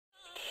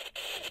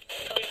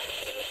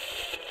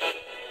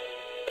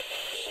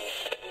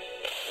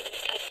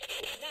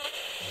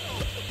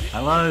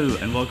Hello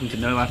and welcome to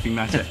No Laughing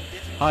Matter.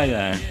 Hi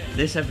there.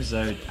 This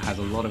episode has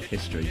a lot of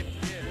history,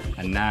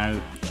 and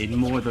now in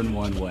more than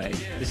one way.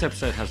 This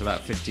episode has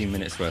about 15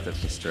 minutes worth of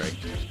history.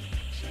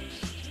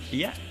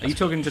 Yeah. Are you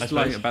talking just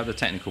like about the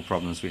technical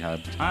problems we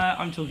had?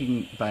 I'm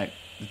talking about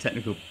the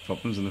technical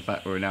problems and the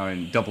fact we're now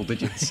in double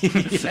digits.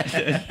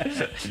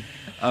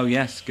 Oh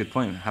yes, good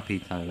point.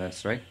 Happy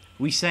anniversary.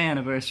 We say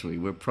anniversary,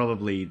 we're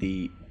probably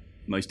the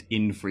most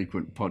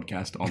infrequent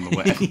podcast on the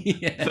web,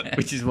 Yeah.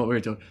 which is what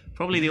we're talking.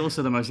 Probably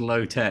also the most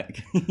low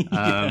tech,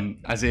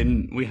 as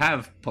in we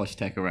have posh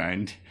tech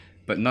around,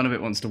 but none of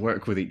it wants to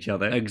work with each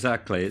other.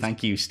 Exactly.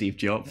 Thank you, Steve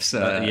Jobs.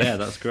 Yeah,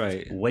 that's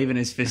great. Waving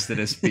his fist at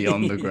us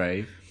beyond the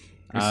grave.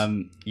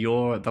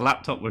 The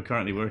laptop we're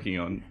currently working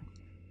on,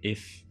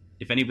 if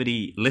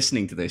anybody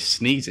listening to this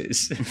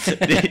sneezes,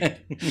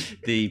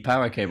 the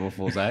power cable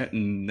falls out,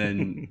 and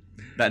then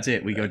that's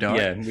it. We go dark.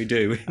 Yeah, we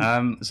do.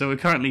 So we're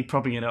currently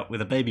propping it up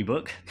with a baby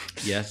book.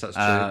 Yes, that's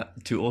true.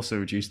 To also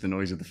reduce the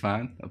noise of the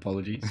fan.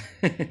 Apologies.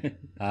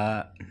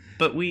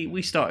 But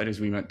we started as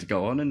we meant to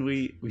go on, and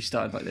we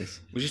started like this.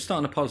 We should start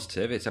on a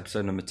positive. It's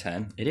episode number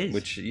 10. It is.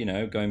 Which,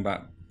 going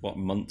back,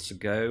 months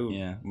ago,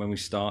 Yeah. when we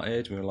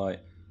started, we were like,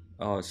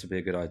 oh, this would be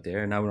a good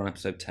idea. And now we're on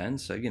episode 10,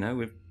 so, we're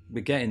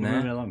getting We're there.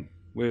 moving along.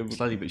 We're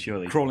Slowly but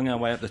surely. crawling our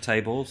way up the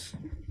tables.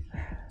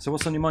 So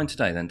what's on your mind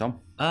today then, Dom?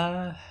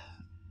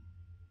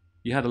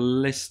 You had a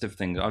list of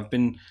things. I've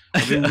been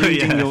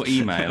reading your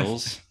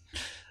emails.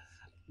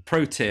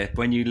 Pro tip,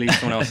 when you leave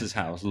someone else's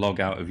house, log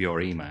out of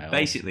your email.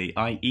 Basically,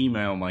 I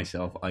email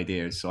myself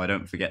ideas so I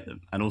don't forget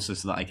them, and also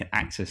so that I can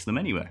access them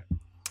anywhere.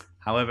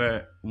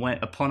 However,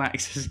 upon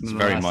accessing them, It's a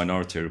very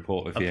Minority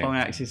Report of you. Upon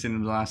accessing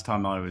them the last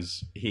time I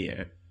was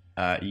here,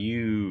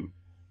 you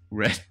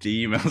read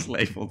the emails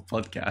labeled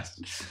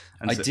podcast.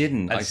 I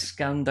didn't. I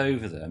scanned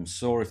over them,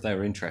 saw if they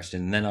were interested,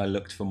 and then I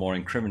looked for more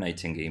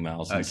incriminating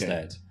emails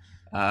instead.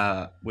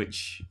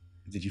 Which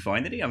did you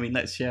find any? I mean,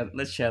 let's share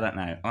that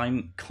now.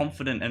 I'm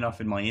confident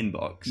enough in my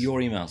inbox. Your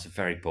emails are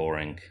very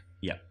boring.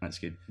 Yeah, that's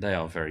good. They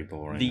are very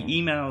boring. The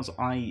emails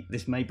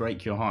this may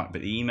break your heart,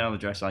 but the email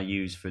address I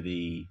use for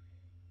the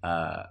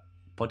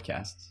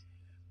podcasts,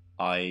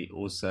 I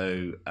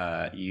also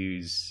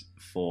use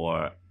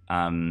for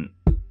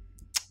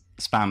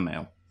spam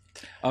mail.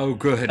 Oh,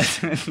 good.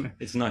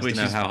 It's nice to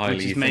know how highly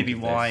which you is think maybe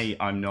of why this.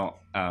 I'm not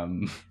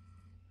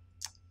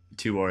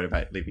too worried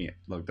about leaving it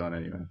logged on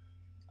anyway.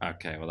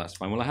 Okay, well that's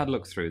fine. Well, I had a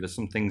look through. There's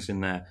some things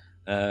in there.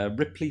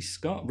 Ridley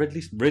Scott.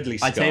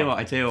 I tell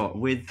you what.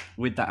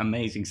 With that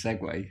amazing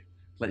segue,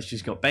 let's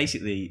just go.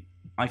 Basically,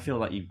 I feel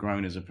like you've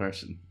grown as a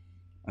person,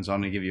 and so I'm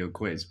going to give you a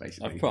quiz.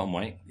 Basically, I've put on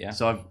weight. Yeah.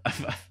 So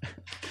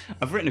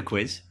I've written a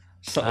quiz.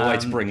 Subtle way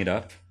to bring it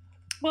up.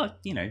 Well,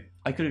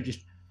 I could have just.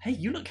 Hey,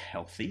 you look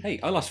healthy. Hey,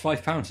 I lost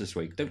 5 pounds this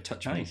week. Don't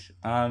touch me.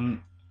 Nice.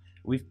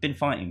 We've been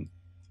fighting.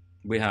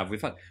 We have.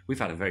 We've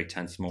had a very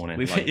tense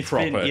morning. It's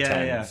proper been,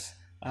 tense.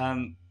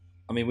 Yeah.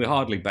 I mean, we're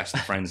hardly best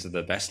of friends at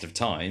the best of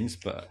times,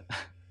 but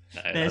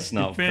that's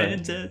not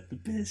friends fair. at the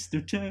best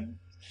of times.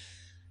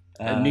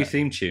 A new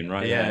theme tune,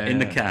 right? Yeah, in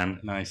the can.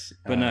 Nice.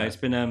 But no, it's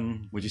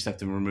been. We just have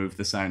to remove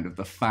the sound of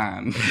the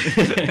fan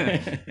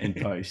in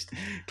post.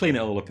 Clean it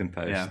all up in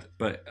post. Yeah.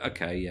 But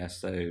okay, yeah.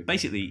 So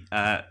basically,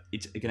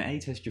 it's going to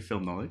test your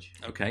film knowledge.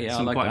 Okay, yeah,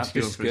 Some I like quite that.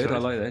 obscure This is good. I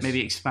like this.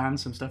 Maybe expand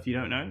some stuff you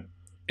don't know.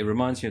 It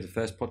reminds me of the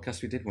first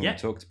podcast we did when we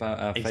talked about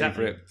our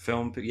favourite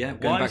film. But yeah, Well,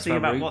 going I back was to our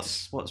thinking about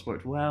roots. what's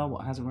worked well,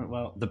 what hasn't worked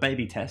well. The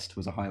baby test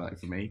was a highlight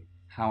for me.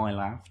 How I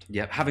laughed.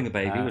 Yeah, having a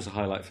baby was a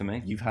highlight for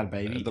me. You've had a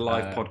baby. The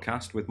live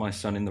podcast with my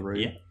son in the room.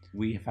 Yeah.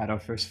 We have had our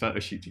first photo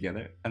shoot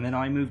together, and then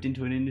I moved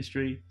into an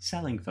industry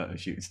selling photo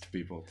shoots to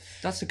people.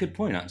 That's a good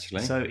point,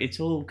 actually. So it's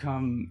all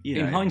come,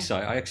 In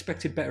hindsight, I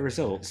expected better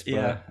results. But...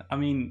 Yeah, I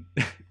mean,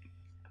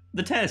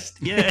 the test,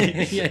 yeah.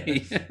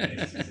 Yay.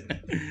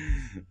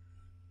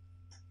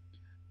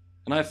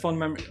 And I have fond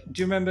memory. Do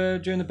you remember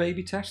during the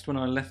baby test when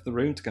I left the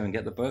room to go and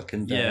get the book?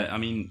 And Yeah, I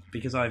mean,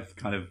 because I've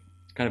kind of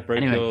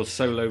broke your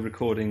solo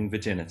recording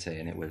virginity,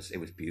 and it was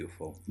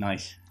beautiful.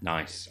 Nice.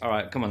 All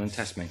right, come on and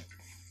test me.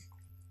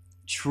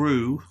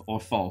 True or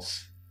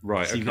false?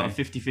 Right, so you've got a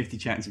 50-50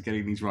 chance of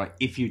getting things right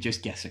if you're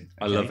just guessing.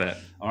 Okay? I love it.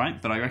 All right,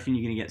 but I reckon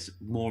you're going to get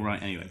more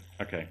right anyway.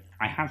 Okay.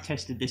 I have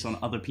tested this on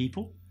other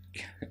people.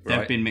 There Right.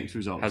 have been mixed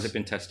results. Has it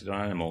been tested on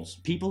animals?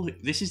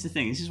 This is the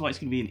thing. This is why it's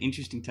going to be an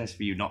interesting test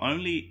for you. Not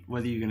only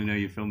whether you're going to know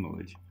your film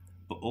knowledge,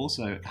 but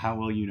also how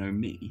well you know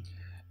me.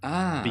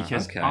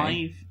 Because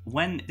okay.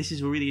 this is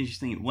a really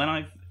interesting thing. When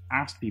I've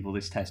asked people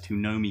this test who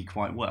know me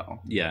quite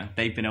well, yeah,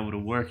 they've been able to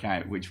work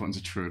out which ones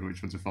are true and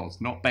which ones are false,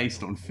 not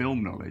based on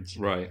film knowledge,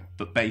 right,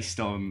 but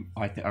based on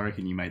I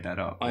reckon you made that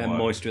up. I am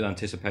moist with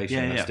anticipation.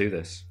 Yeah, Let's do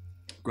this.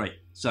 Great.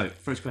 So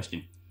first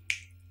question.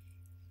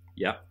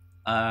 Yeah.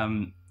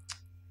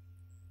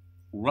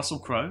 Russell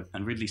Crowe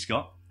and Ridley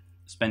Scott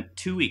spent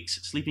 2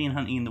 weeks sleeping and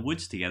hunting in the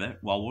woods together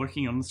while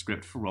working on the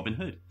script for Robin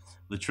Hood.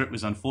 The trip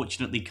was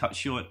unfortunately cut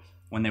short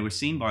when they were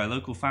seen by a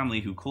local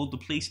family who called the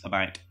police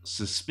about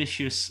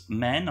suspicious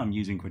men, I'm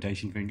using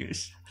quotation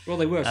fingers, Well,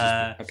 they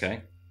were.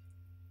 Okay.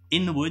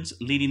 in the woods,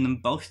 leading them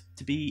both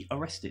to be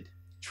arrested.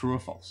 True or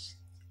false?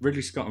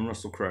 Ridley Scott and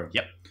Russell Crowe.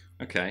 Yep.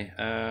 Okay.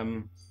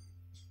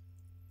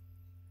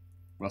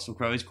 Russell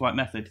Crowe is quite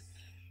method.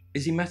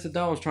 Is he method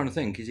though? I was trying to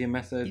think. Is he a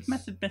method? He's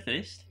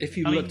Methodist. If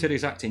you looked at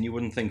his acting, you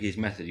wouldn't think he's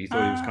method. You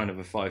thought he was kind of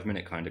a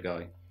 5-minute kind of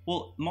guy.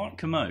 Well, Mark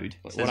Kermode.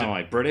 What am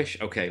I, British?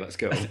 Okay, let's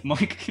go.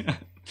 Mark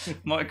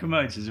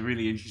Kermode says a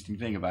really interesting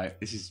thing about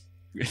this is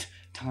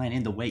tying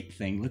in the weight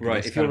thing. Look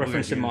Right, if you're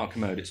referencing Mark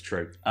Kermode, it's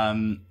true.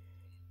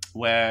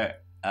 Where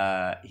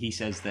he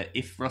says that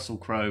if Russell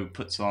Crowe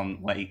puts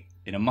on weight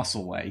in a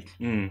muscle way,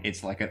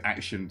 it's like an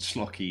action,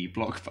 schlocky,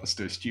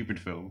 blockbuster, stupid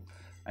film.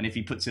 And if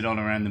he puts it on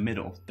around the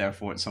middle,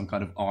 therefore it's some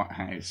kind of art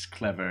house,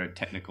 clever,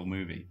 technical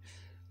movie.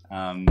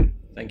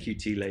 Thank you,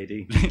 Tea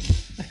Lady.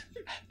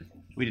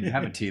 We didn't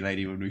have a tea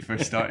lady when we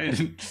first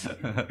started.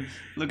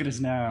 Look at us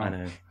now. I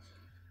know.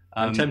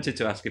 I'm tempted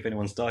to ask if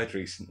anyone's died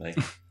recently.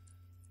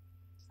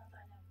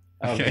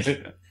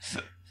 Okay.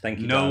 Thank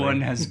you. No one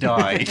has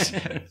died.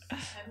 I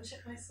will check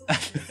my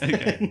sources.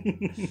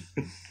 Okay.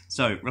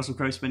 So, Russell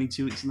Crowe spending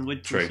 2 weeks in the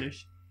woods. True.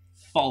 Research?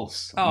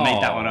 False. Oh.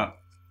 Made that one up.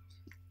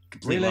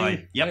 Complete Really?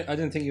 lie. Yep. I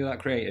didn't think you were that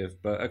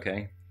creative, but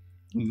okay.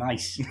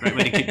 Nice. Great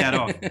way to kick that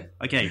off.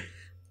 Okay.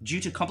 Due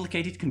to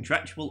complicated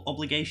contractual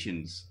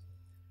obligations.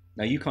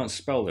 Now, you can't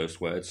spell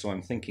those words, so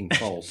I'm thinking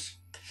false.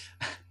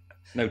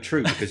 No,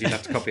 true, because you'd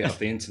have to copy it off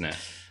the internet.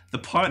 The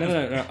part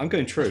No, I'm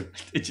going true.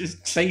 It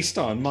just... Based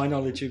on my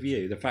knowledge of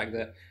you, the fact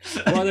that...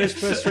 What are those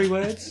first 3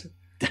 words?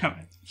 Damn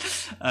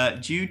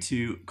it. Due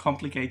to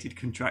complicated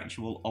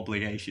contractual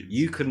obligations.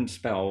 You couldn't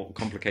spell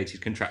complicated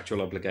contractual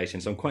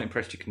obligations, so I'm quite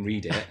impressed you can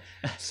read it.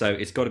 So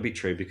it's got to be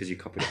true because you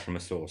copied it from a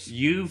source.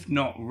 You've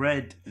not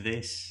read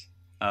this.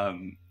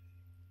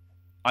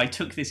 I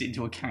took this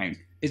into account.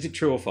 Is it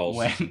true or false?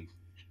 When...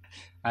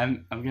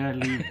 I'm going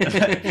to leave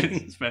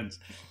suspense.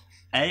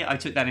 I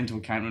took that into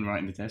account when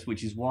writing the test,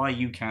 which is why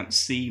you can't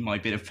see my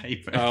bit of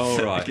paper.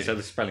 Oh, right. Okay. So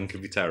the spelling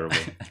could be terrible.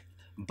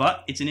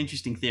 But it's an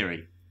interesting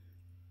theory.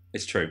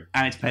 It's true.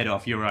 And it's paid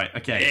off, you're right.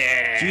 Okay.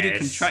 Yes!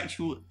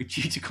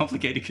 Due to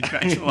complicated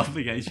contractual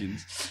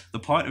obligations, the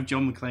part of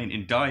John McClane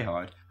in Die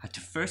Hard had to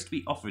first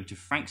be offered to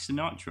Frank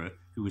Sinatra,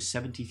 who was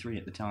 73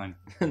 at the time.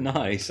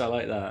 Nice, I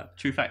like that.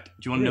 True fact.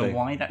 Do you want to Really? know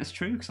why that is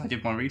true? Because I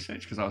did my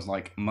research, because I was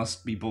like,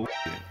 must be bullshit.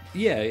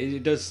 Yeah,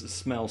 it does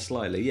smell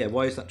slightly. Yeah,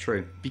 why is that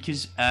true?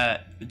 Because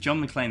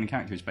John McClane, the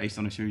character, is based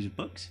on a series of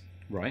books.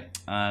 Right.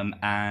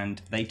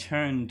 And they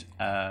turned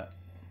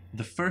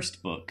the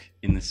first book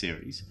in the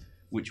series,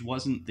 which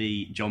wasn't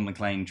the John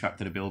McClane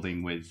trapped in a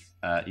building with,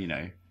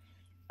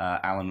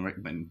 Alan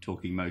Rickman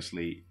talking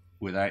mostly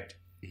without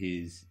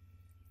his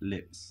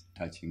lips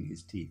touching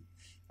his teeth.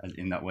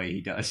 In that way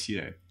he does,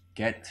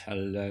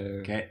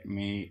 get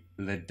me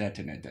the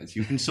detonators.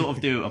 You can sort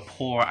of do a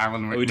poor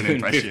Alan Rickman We're doing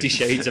impression. 50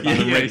 Shades of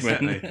Alan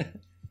Rickman. Exactly.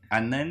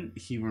 And then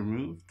he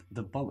removed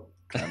the bullet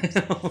clamps.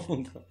 Oh,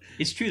 God.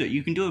 It's true that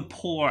you can do a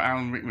poor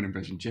Alan Rickman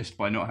impression just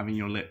by not having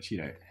your lips,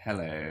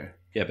 hello.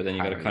 Yeah, but then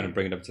you got to Harry kind of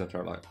bring it up to the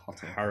throat like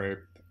Potter. Harry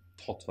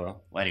Potter.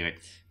 Well, anyway,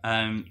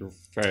 You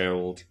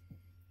failed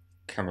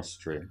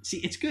chemistry. see,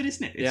 it's good,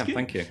 isn't it? It's Yeah, good.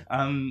 thank you.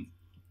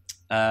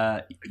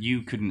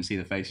 You couldn't see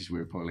the faces we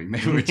were pulling;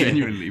 they were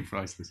genuinely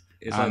priceless.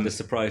 It's like the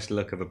surprised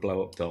look of a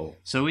blow-up doll.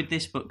 So, with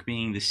this book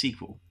being the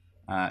sequel,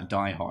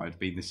 Die Hard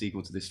being the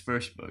sequel to this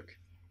first book,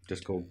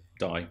 Just called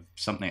Die.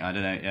 something I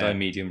don't know. Die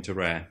medium to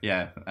rare.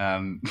 Yeah.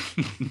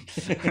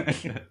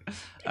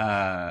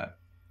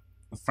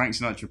 Frank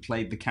Sinatra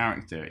played the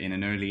character in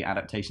an early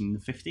adaptation in the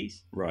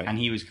 50s. Right. And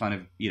he was kind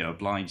of,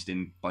 obliged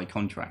by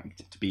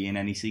contract to be in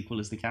any sequel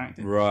as the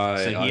character. Right,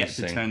 So he I had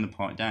see. to turn the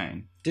part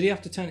down. Did he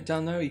have to turn it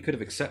down though? He could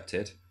have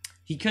accepted.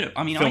 He could have.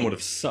 I mean, The film would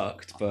have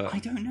sucked, but... I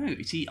don't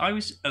know. See, I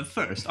was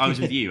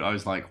with you. I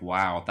was like,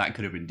 wow, that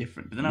could have been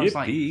different. But then I was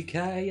like...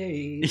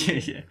 Yippee-ki-yay.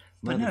 yeah.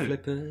 But Mother no,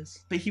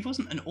 flippers. but he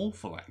wasn't an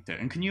awful actor.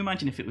 And can you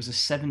imagine if it was a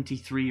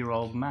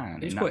 73-year-old man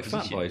He was in quite that fat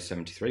position? by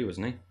 73,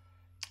 wasn't he?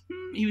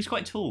 He was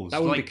quite tall. That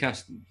so, wouldn't like, be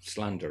cast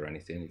slander or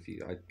anything.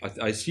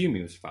 I assume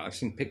he was fat. I've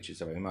seen pictures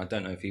of him. I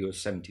don't know if he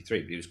was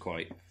 73, but he was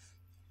quite...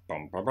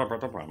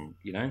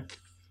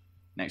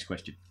 Next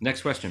question.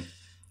 Next question.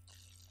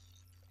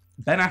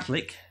 Ben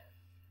Affleck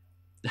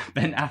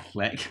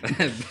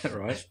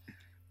Right.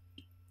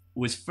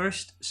 was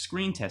first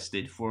screen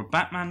tested for a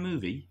Batman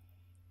movie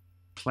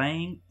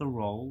playing the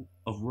role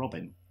of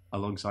Robin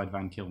alongside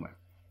Val Kilmer.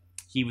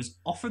 He was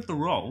offered the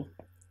role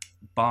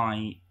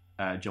by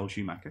Joel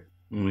Schumacher,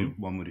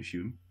 one would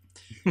assume,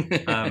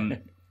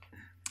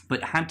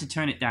 but had to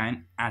turn it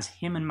down as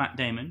him and Matt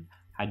Damon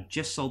had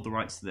just sold the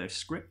rights to their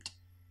script,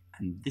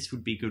 and this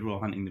would be Good Will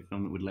Hunting, the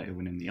film that would later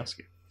win him the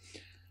Oscar.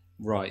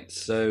 Right,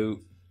 so...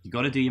 You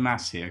got to do your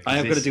maths here. 'cause I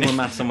have got to this- do my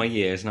maths on my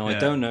years. Now, I Yeah.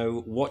 don't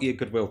know what year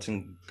Good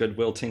Wilting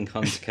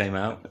Hunt came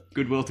out.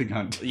 Good Wilting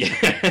Hunt. Yeah.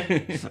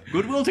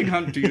 Good Wilting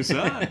Hunt to you,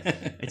 sir.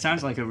 It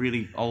sounds like a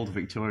really old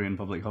Victorian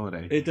public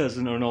holiday. It does,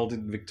 and an old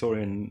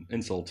Victorian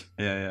insult.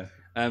 Yeah.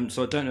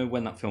 So I don't know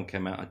when that film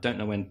came out. I don't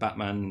know when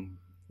Batman...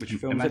 Which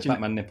film was it? Imagine-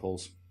 Batman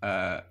Nipples.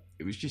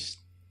 It was just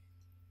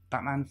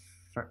Batman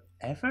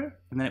Forever,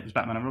 and then it was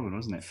Batman and Robin,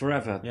 wasn't it?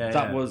 Forever. Yeah,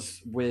 that yeah.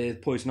 was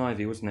with Poison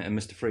Ivy, wasn't it? And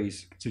Mr.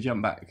 Freeze. To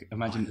jump back, I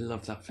imagine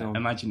love that film.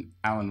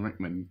 Alan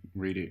Rickman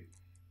read it.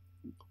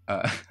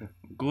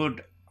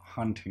 Good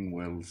hunting,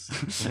 Wills.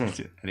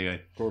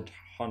 Anyway, Good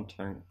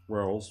hunting,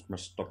 Wills,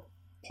 Mr.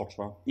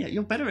 Potter. yeah,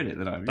 you're better at it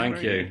than I am.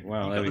 Thank you.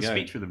 Well, You've there got we the go.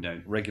 speech rhythm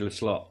down. Regular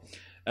slot.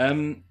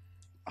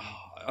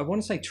 I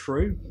want to say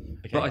true,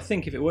 but I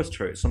think if it was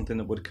true, it's something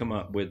that would come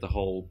up with the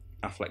whole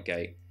Affleck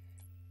gate,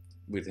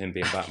 with him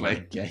being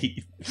Batman.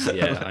 Gate.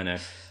 Yeah, I know.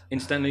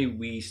 Incidentally,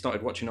 we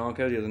started watching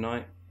Argo the other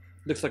night.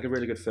 Looks like a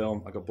really good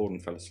film. I got bored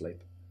and fell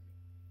asleep.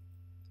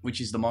 Which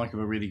is the mark of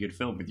a really good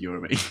film with you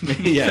and me.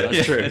 Yeah,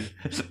 that's true.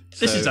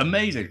 This is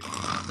amazing.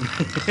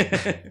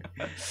 I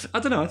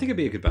don't know. I think it'd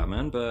be a good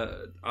Batman,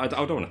 but I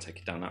don't want to take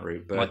it down that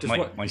route. But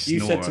My you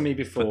said to me snore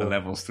before, put the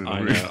levels through the I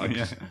roof. know.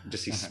 I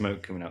just see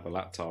smoke coming out the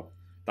laptop.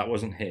 That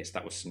wasn't hiss.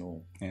 That was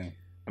snore. Yeah.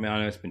 I mean,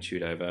 I know it's been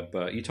chewed over,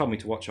 but you told me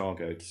to watch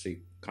Argo to see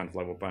kind of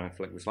like what Ben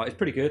Affleck was like. It's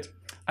pretty good.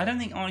 I don't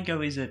think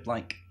Argo is a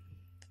like.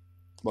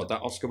 What,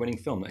 that Oscar-winning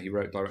film that he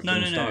wrote, directed, No.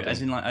 and starred in?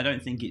 As in, like, I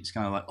don't think it's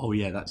kind of like, oh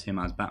yeah, that's him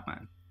as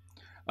Batman.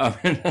 Oh,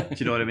 Do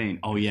you know what I mean?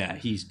 Oh yeah,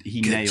 he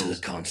nails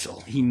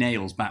console. he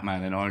nails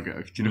Batman and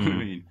Argo. Do you know what I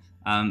mean?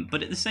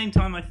 But at the same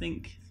time, I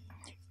think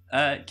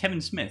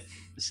Kevin Smith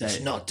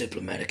said, not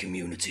diplomatic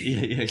immunity.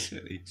 yeah,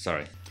 exactly.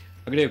 Sorry.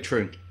 I'm going to go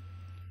true.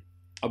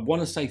 I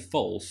want to say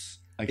false.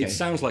 Okay. It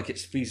sounds like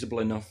it's feasible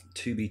enough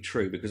to be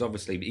true because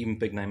obviously even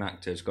big name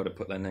actors got to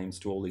put their names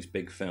to all these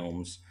big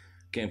films,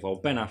 get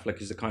involved. Ben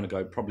Affleck is the kind of guy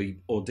who probably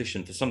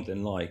auditioned for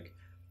something like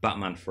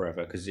Batman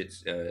Forever because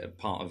it's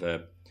part of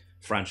a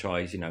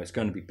franchise. You know, it's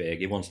going to be big.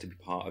 He wants to be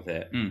part of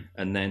it.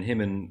 And then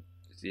him and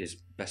his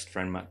best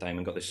friend Matt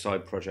Damon got this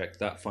side project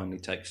that finally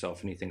takes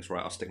off, and he thinks,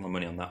 right, I'll stick my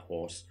money on that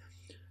horse.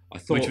 I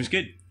thought, Which was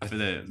good for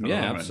the long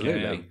run.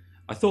 absolutely. Yeah.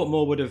 I thought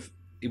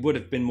it would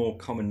have been more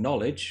common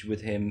knowledge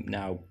with him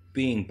now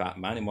being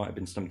Batman. It might have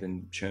been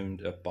something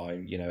churned up by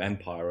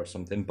Empire or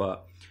something,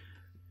 but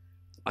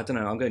I don't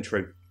know. I'm going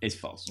true. It's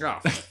false.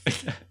 Son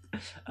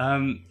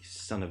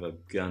of a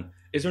gun.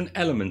 Is there an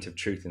element of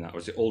truth in that, or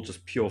is it all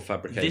just pure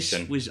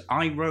fabrication?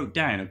 I wrote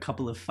down a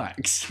couple of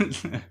facts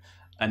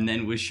and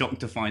then was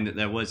shocked to find that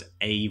there was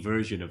a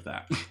version of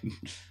that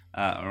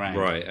around.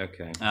 Right.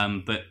 Okay.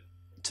 But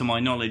to my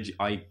knowledge,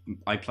 I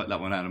plucked that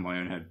one out of my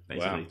own head,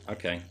 basically. Wow.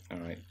 Okay. All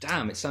right.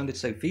 Damn! It sounded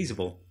so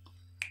feasible.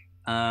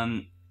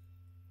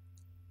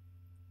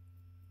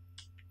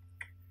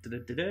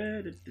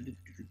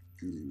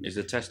 Is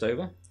the test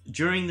over?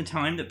 During the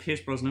time that Pierce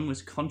Brosnan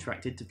was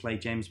contracted to play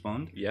James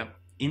Bond, Yeah.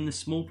 in the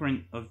small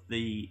print of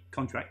the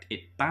contract,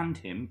 it banned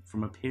him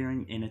from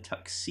appearing in a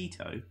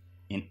tuxedo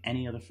in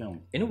any other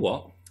film. In a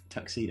what?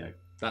 Tuxedo.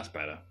 That's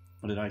better.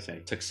 What did I say?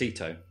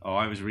 Tuxedo. Oh,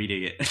 I was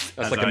reading it.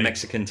 That's like a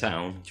Mexican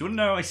town. Do you want to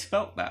know how I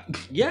spelt that?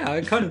 Yeah,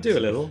 I kind of do a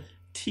little.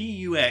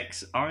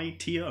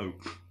 Tuxito.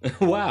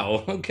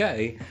 Wow.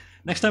 Okay.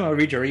 Next time I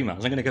read your emails,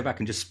 I'm going to go back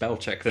and just spell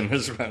check them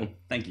as well.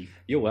 Thank you.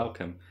 You're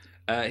welcome.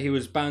 He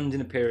was banned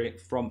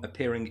from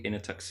appearing in a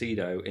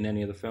tuxedo in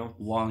any other film.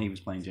 While he was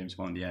playing James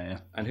Bond, yeah.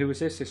 And who was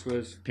this? This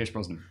was... Pierce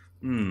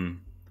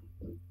Brosnan.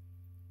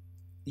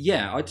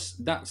 Yeah,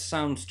 that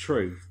sounds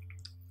true.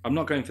 I'm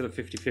not going for the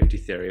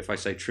 50-50 theory. If I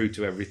say true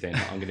to everything,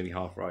 I'm going to be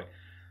half right.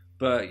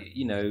 But,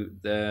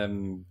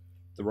 the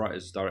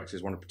writers,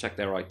 directors want to protect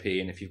their IP,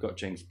 and if you've got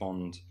James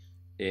Bond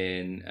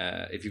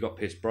if you've got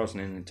Pierce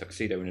Brosnan in a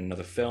tuxedo in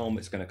another film,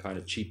 it's going to kind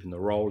of cheapen the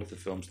role if the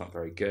film's not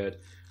very good.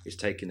 It's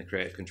taking the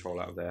creative control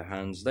out of their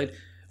hands.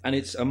 And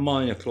it's a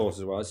minor clause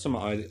as well. It's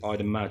something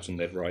I'd imagine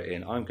they'd write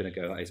in. I'm going to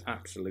go, that is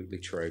absolutely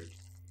true.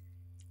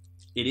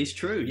 It is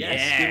true.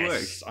 Yes. Good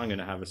work. I'm going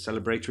to have a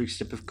celebratory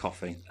sip of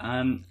coffee.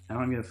 And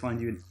I'm going to find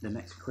you the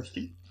next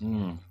question.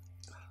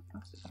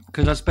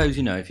 Because I suppose,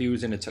 if he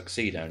was in a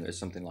tuxedo and it was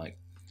something like,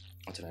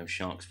 I don't know,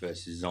 Sharks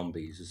versus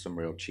Zombies or some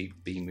real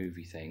cheap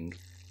B-movie thing,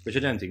 which I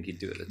don't think he'd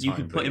do at the time. You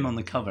could put him on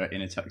the cover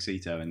in a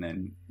tuxedo and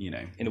then,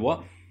 In a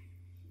what?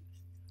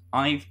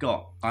 I've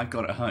got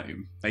at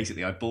home,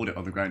 basically I bought it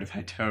on the ground of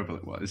how terrible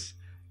it was.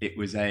 It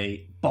was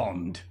a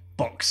Bond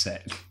box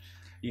set.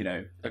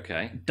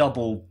 Okay.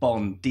 Double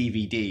Bond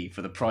DVD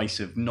for the price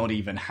of not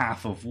even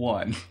half of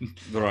one.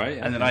 Right.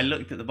 And then I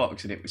looked at the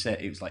box and it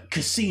was like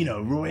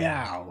Casino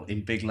Royale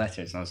in big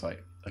letters, and I was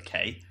like,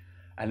 okay.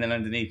 And then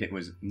underneath it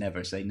was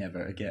Never Say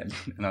Never Again,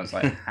 and I was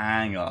like,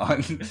 hang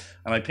on. And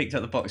I picked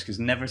up the box because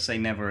Never Say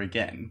Never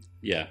Again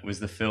was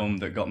the film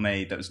that got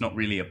made. That was not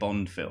really a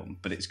Bond film,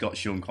 but it's got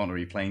Sean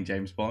Connery playing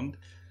James Bond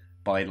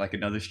by like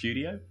another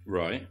studio.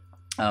 Right.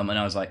 And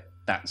I was like,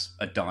 that's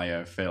a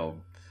dire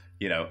film.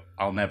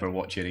 I'll never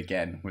watch it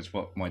again, was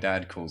what my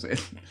dad calls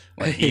it.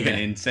 Even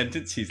in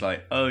sentence, he's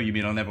like, oh, you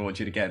mean I'll never watch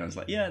it again? I was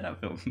like, yeah,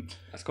 that film.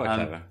 That's quite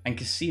clever. And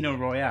Casino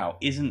Royale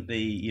isn't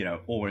the,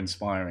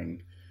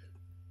 awe-inspiring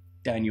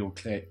Daniel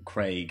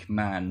Craig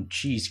man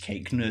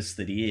cheesecake nurse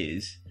that he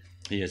is.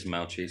 He is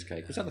Male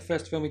Cheesecake. Was that the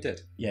first film he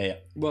did? Yeah.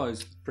 Well, it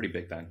was pretty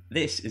big then.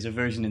 This is a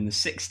version in the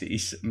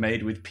 60s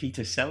made with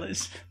Peter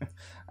Sellers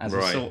as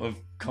a sort of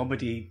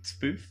comedy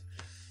spoof.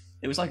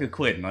 It was like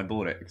 £1 and I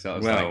bought it because I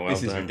was Well, like,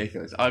 this is done.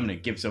 ridiculous. I'm going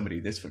to give somebody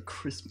this for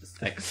Christmas.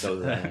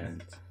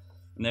 Excellent.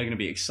 And they're going to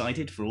be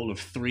excited for all of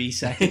 3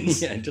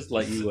 seconds. Yeah, just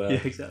like you were. Yeah,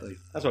 exactly.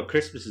 That's what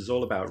Christmas is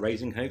all about,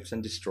 raising hopes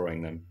and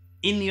destroying them.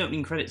 In the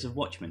opening credits of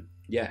Watchmen,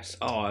 Yes.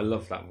 Oh, I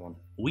love that one.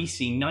 we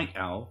see Night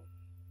Owl,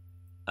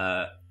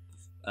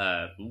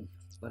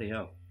 bloody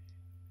hell,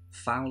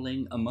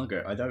 fouling a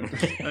mugger. I don't.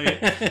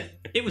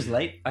 It was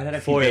late. I had a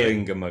few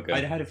Foiling beers. a mugger.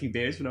 I'd had a few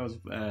beers when I was.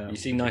 You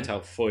see Night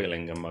Owl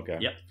foiling a mugger.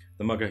 Yep.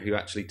 The mugger who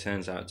actually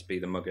turns out to be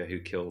the mugger who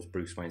kills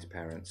Bruce Wayne's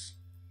parents.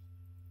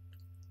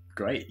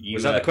 Great. You,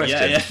 Was that the question?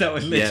 Yeah, that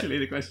was literally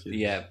the question.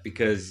 Yeah,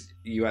 because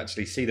you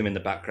actually see them in the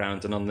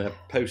background, and on the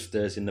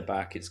posters in the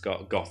back, it's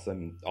got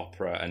Gotham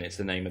Opera, and it's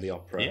the name of the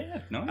opera.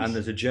 Yeah, nice. And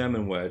there's a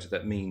German word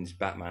that means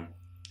Batman.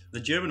 The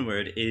German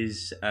word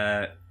is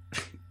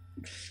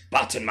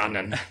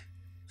Batmannen.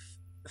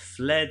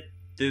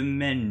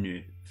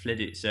 Fledermanu.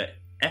 It's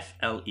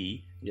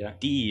F-L-E-D-E-R-M-A-U.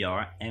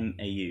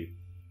 Yeah.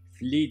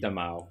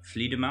 Fledermaus.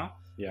 Fledermaus,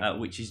 Yeah.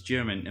 which is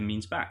German and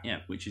means bat, yeah,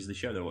 which is the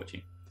show they're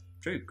watching.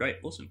 True, great,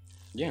 awesome.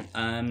 Yeah.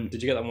 Um,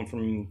 Did you get that one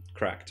from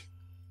Cracked?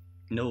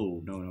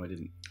 no, I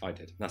didn't. I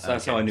did. That's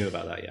Okay. how I knew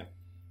about that. Yeah.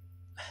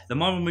 The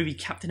Marvel movie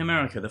Captain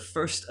America, the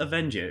first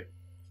Avenger,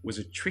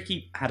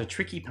 had a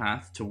tricky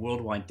path to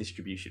worldwide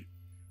distribution.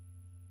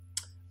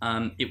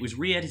 It was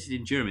re-edited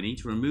in Germany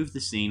to remove the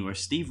scene where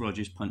Steve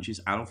Rogers punches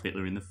Adolf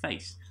Hitler in the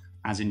face,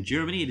 as in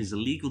Germany it is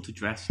illegal to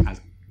dress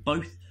as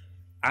both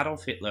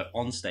Adolf Hitler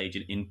on stage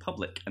and in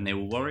public, and they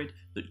were worried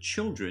that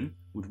children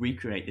would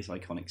recreate this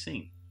iconic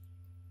scene.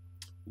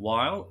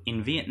 While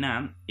in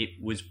Vietnam, it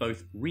was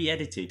both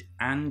re-edited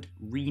and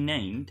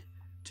renamed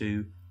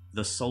to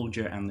The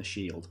Soldier and the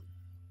Shield.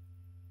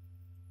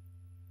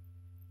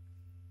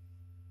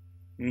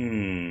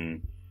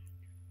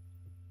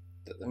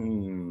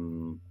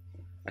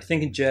 I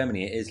think in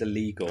Germany it is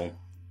illegal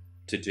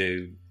to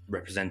do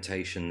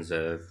representations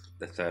of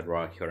the Third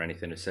Reich or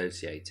anything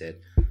associated,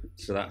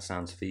 so that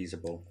sounds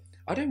feasible.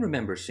 I don't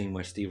remember a scene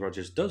where Steve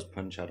Rogers does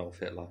punch Adolf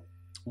Hitler.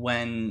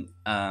 When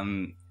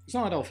It's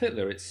not Adolf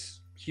Hitler, it's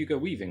Hugo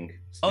Weaving.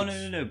 oh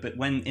no, but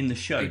when in the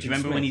show, do Agent you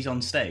remember Smith. when he's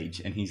on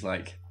stage and he's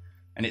like,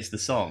 and it's the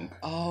song,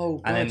 Oh,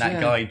 God, and then that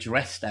yeah. guy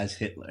dressed as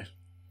Hitler,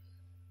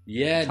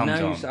 Yeah, comes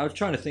no, on. I was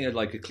trying to think of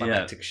like a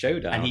climactic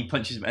showdown. and he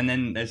punches him, and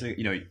then there's a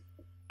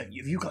have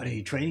you got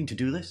any training to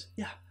do this?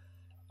 Yeah,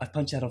 I've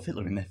punched Adolf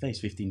Hitler in their face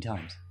 15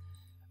 times.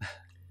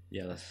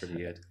 Yeah, that's pretty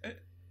good.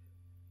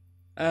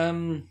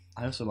 I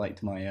also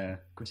liked my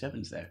Chris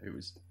Evans there. It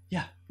was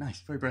nice,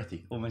 very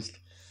breathy, almost.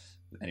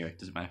 Anyway,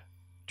 doesn't matter.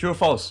 True or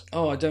false?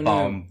 Oh, I don't know.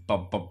 Bum,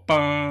 bum, bum,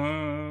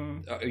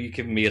 bum. Are you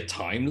giving me a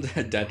time,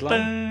 a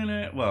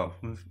deadline? Well,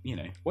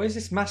 What is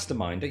this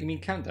Mastermind? Don't you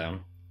mean Countdown?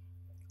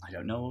 I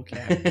don't know.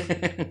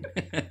 Okay.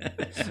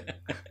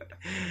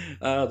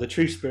 The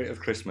true spirit of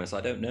Christmas.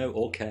 I don't know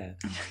or care.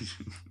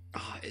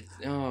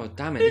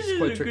 Damn it! This is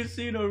quite tricky.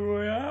 Casino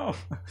Royale.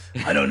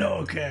 I don't know.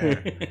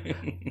 Okay.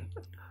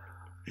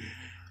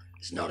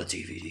 It's not a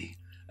DVD.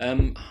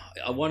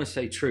 I want to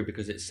say true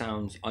because it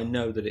sounds. I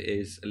know that it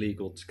is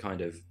illegal to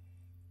kind of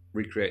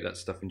recreate that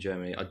stuff in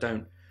Germany. I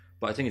don't,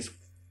 but I think it's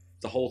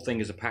the whole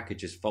thing as a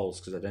package is false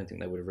because I don't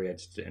think they would have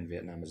re-edited it in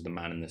Vietnam as the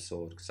Man and the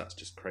Sword because that's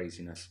just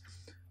craziness.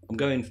 I'm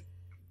going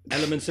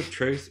elements of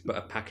truth, but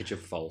a package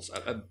of false,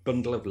 a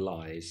bundle of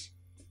lies.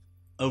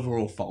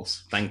 Overall,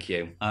 false. Thank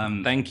you.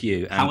 Thank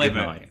you. And However,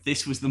 good night.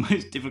 this was the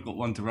most difficult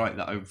one to write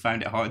that I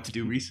found it hard to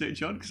do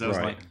research on because I was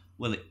Right. like,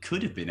 well, it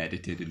could have been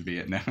edited in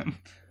Vietnam.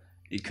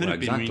 It could Well, have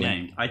been exactly.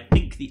 renamed. I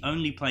think the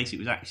only place it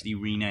was actually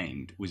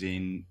renamed was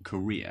in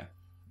Korea,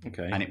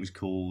 Okay. and it was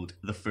called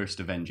The First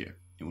Avenger.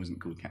 It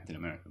wasn't called Captain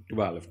America.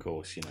 Well, of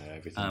course,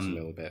 everything's a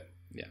little bit.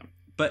 Yeah.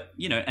 But,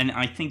 and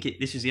I think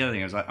this is the other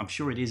thing. I was like, I'm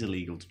sure it is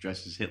illegal to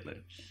dress as Hitler.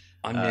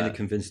 I'm nearly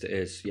convinced it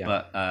is. Yeah.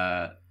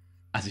 But,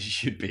 as it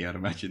should be, I'd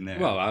imagine there.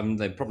 Well,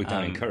 they probably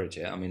don't Um, encourage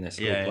it. I mean, their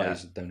school yeah,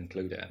 plays don't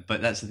include it.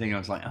 But that's the thing. I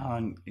was like,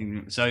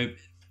 so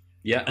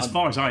Yeah. as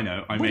far as I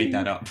know, I What made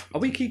are that you- up. Are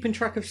we keeping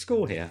track of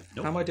score here?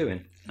 Nope. How am I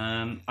doing?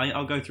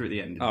 I'll go through at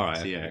the end. All right.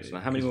 See Okay, how-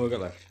 excellent. How many more we got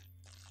left?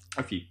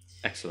 A few.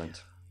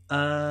 Excellent.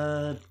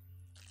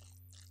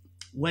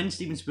 When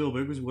Steven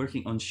Spielberg was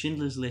working on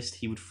Schindler's List,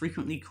 he would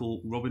frequently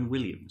call Robin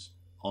Williams.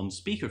 On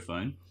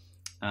speakerphone,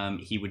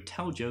 he would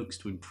tell jokes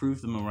to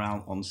improve the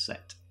morale on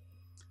set.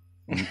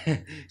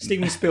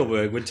 Steven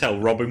Spielberg would tell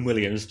Robin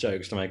Williams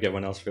jokes to make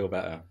everyone else feel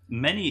better.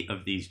 Many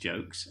of these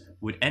jokes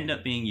would end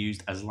up being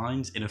used as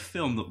lines in a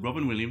film that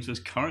Robin Williams was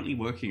currently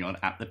working on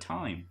at the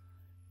time.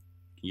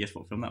 Can you guess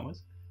what film that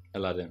was?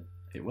 Aladdin.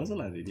 It was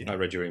Aladdin, yeah. I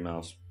read your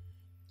emails.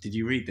 Did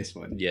you read this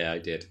one? Yeah, I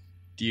did.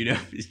 Do you know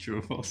if it's true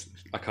or false?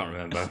 I can't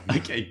remember.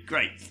 Okay,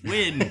 great.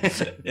 Win!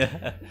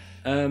 Yeah.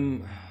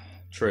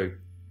 True.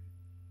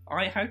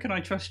 How can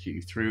I trust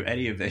you through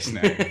any of this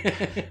now?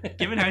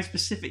 Given how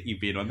specific you've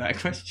been on that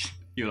question.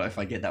 You're like, if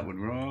I get that one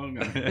wrong...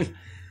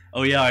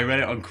 Oh yeah, I read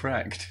it on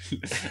Cracked.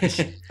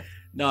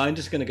 No, I'm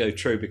just going to go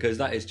true because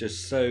that is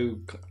just so...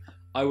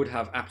 I would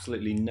have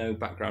absolutely no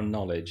background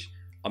knowledge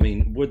I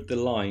mean, would the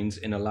lines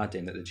in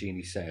Aladdin that the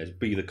genie says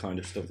be the kind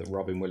of stuff that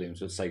Robin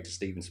Williams would say to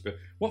Steven Spielberg?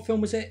 What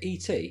film was it?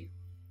 E.T.?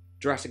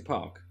 Jurassic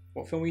Park?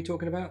 What film were you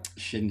talking about?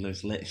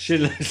 Schindler's List.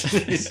 Schindler's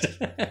List.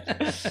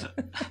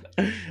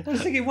 I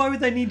was thinking, why would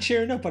they need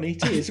cheering up on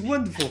E.T.? It's a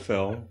wonderful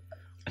film.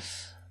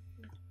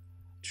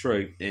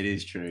 True. It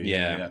is true.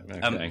 Yeah.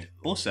 Okay.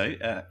 Also,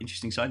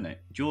 interesting side note: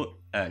 George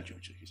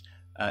Lucas,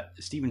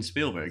 Steven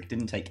Spielberg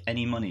didn't take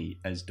any money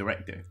as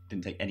director.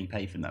 Didn't take any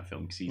pay from that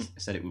film because he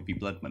said it would be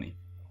blood money.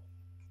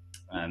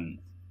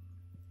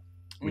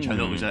 Which I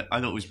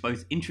thought was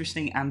both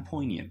interesting and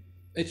poignant.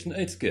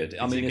 It's good.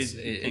 I mean,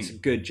 it's a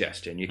good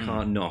gesture, and you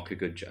can't knock a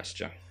good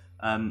gesture.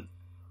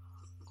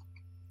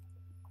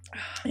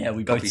 Yeah,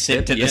 we both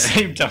sipped at the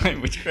same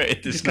time, which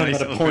created this just kind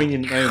of had a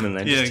poignant moment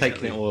then, just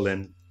exactly. taking it all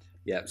in.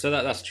 Yeah, so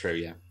that's true,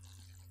 yeah.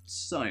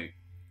 So,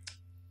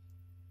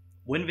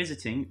 when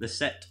visiting the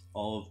set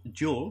of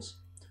Jaws,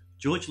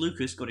 George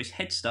Lucas got his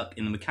head stuck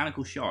in the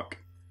mechanical shark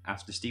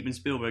after Steven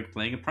Spielberg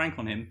playing a prank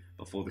on him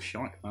before the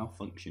shark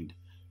malfunctioned.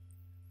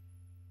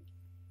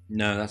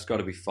 No, that's got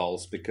to be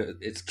false because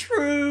it's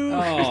True!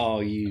 Oh,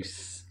 you...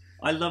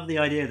 I love the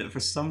idea that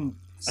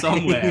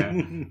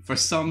somewhere, for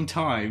some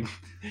time,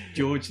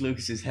 George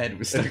Lucas's head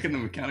was stuck in the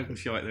mechanical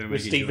shark.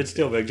 With Steven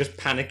Spielberg just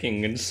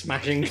panicking and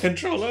smashing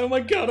control. Oh my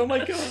god, oh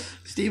my god.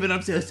 Steven,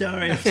 I'm so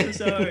sorry, I'm so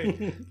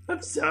sorry.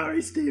 I'm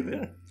sorry,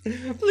 Steven.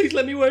 Please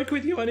let me work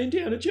with you on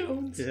Indiana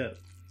Jones. Yeah.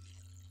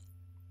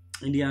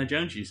 Indiana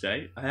Jones, you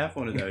say? I have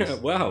one of those.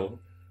 Wow.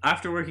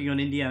 After working on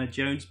Indiana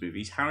Jones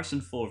movies,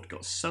 Harrison Ford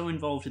got so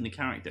involved in the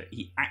character,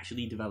 he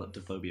actually developed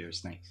a phobia of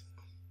snakes.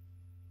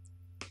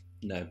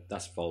 No,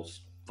 that's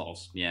false.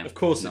 False, yeah. Of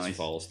course Nice. it's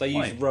false. They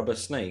Why? used rubber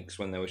snakes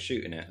when they were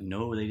shooting it.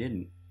 No, they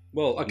didn't.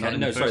 Well, Not okay, in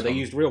no, the sorry, first they one.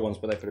 used real ones,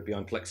 but they put it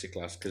behind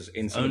plexiglass because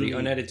in some of the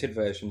Only- unedited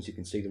versions you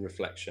can see the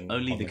reflection.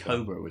 Only on the glass.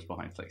 cobra was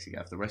behind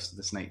plexiglass. The rest of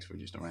the snakes were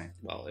just around.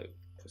 Well, they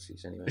were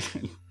pussies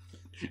anyway.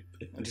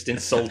 I'm just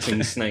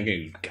insulting snake.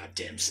 You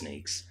goddamn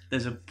snakes.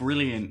 There's a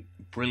brilliant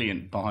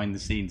behind the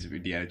scenes of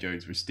Indiana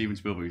Jones where Steven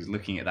Spielberg is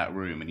looking at that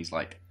room and he's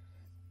like,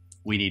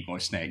 we need more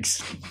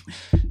snakes.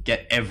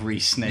 Get every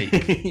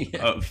snake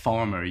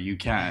farmer you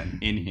can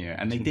in here.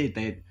 And they did.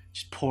 They're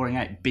just pouring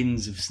out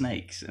bins of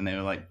snakes. And they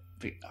were like...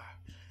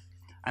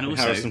 And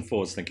also, Harrison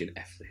Ford's thinking,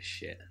 F this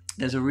shit.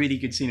 there's a really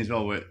good scene as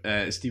well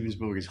where Steven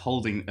Spielberg is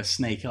holding a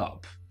snake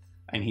up.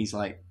 And he's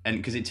like... And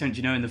because it turns...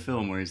 You know in the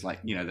film where he's like...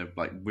 You know, they're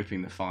like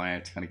whipping the fire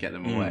to kind of get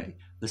them away.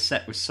 The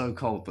set was so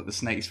cold that the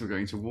snakes were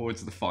going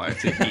towards the fire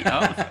to heat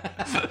up.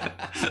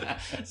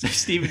 So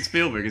Steven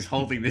Spielberg is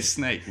holding this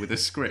snake with a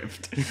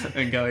script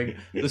and going,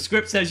 the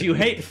script says you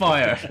hate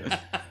fire,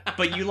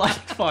 but you like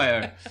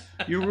fire.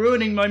 You're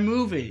ruining my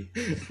movie.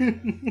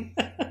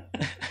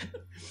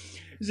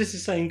 Is this the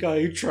same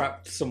guy who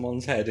trapped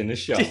someone's head in a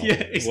shop? Yeah,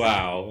 exactly.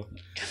 Wow.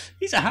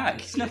 He's a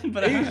hack. He's nothing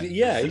but a hack.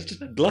 Yeah, he's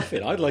just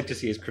bluffing. I'd like to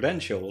see his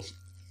credentials.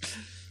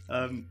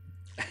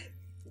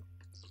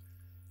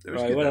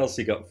 Right, what else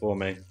you got for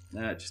me?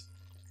 Just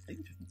I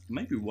think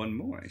maybe one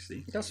more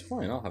actually. That's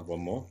fine, I'll have one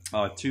more.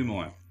 Oh, two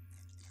more.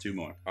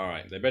 All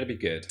right, they better be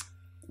good.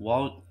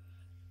 While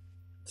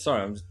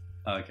Sorry, I'm...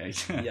 okay,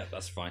 Yeah,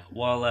 that's fine.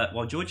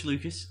 while George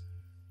Lucas,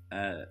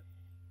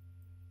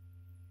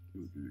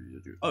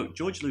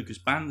 George Lucas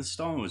banned the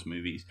Star Wars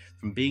movies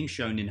from being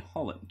shown in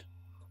Holland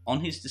on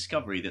his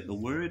discovery that the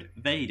word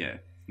Vader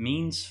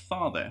means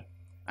father,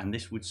 and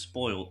this would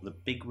spoil the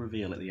big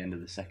reveal at the end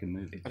of the second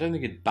movie. I don't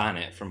think it'd ban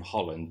it from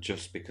Holland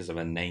just because of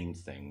a name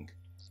thing.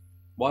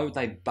 Why would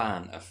they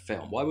ban a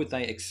film? Why would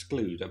they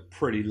exclude a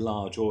pretty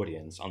large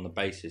audience on the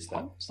basis that...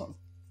 Oh, it's not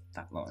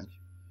that large.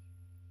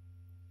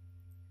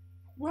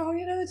 Well,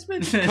 you know,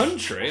 it's a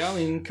country. I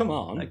mean, come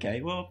on.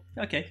 Okay, well,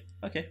 okay.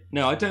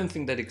 No, I don't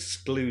think they'd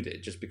exclude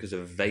it just because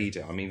of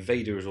Vader. I mean,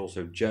 Vader is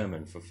also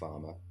German for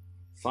farmer.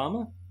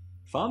 Farmer?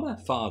 Farmer?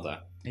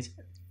 Father. Is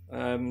it?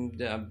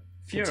 Yeah,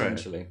 Führer.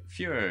 potentially.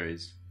 Führer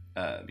is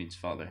means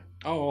father.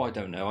 Oh, I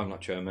don't know. I'm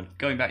not German.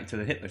 Going back to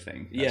the Hitler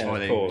thing, that's Yeah, why of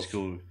they course. was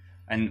called.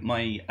 And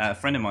my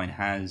friend of mine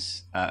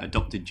has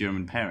adopted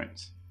German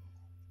parents,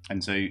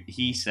 and so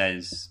he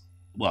says,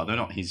 well, they're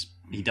not his.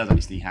 He does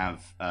actually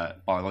have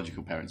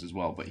biological parents as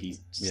well, but he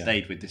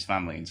stayed with this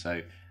family,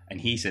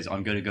 and he says,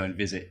 I'm going to go and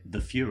visit the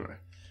Führer.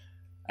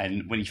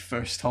 And when he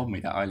first told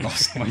me that, I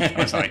lost my.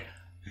 I was like,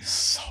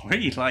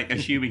 sorry, like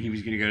assuming he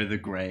was going to go to the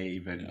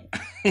grave, and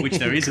which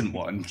there isn't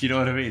one. Do you know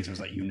what I mean? So I was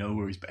like, you know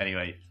where he's. But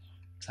anyway,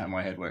 that's how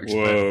my head works.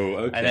 Whoa,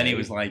 okay. And then he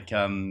was like,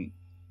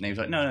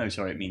 no,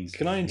 sorry, it means.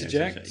 Can I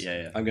interject?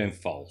 Yeah. I'm going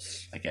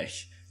false. Okay,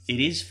 it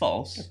is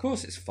false. Of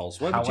course it's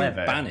false. Why would However,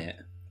 you ban it?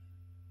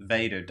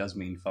 Vader does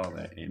mean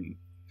father in.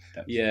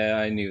 Yeah,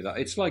 I knew that.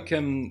 It's like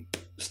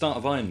start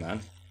of Iron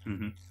Man.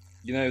 Mm-hmm.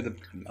 You know the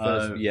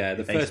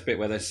first, first bit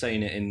where they're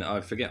saying it in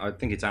I think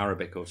it's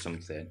Arabic or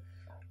something,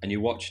 and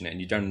you're watching it and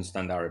you don't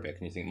understand Arabic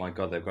and you think, my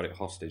God, they've got it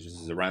hostage. This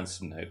is a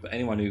ransom note. But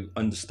anyone who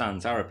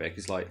understands Arabic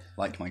is like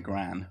Like my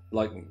gran.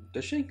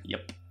 does she?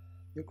 Yep.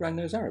 Your grand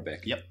knows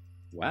Arabic. Yep.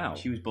 Wow.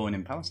 She was born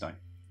in Palestine.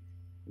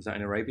 Is that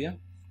in Arabia?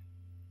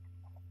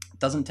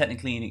 Doesn't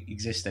technically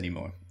exist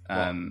anymore.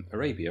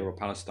 Arabia or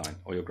Palestine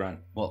or your gran?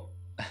 Well,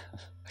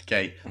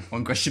 Okay,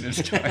 one question at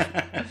a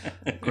time.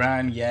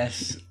 Gran,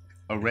 yes.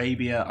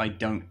 Arabia, I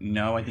don't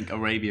know. I think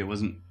Arabia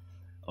wasn't.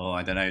 Oh,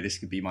 I don't know. This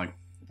could be my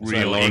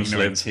real Lawrence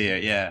ignorance here.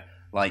 Yeah,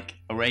 like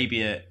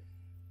Arabia.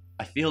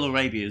 I feel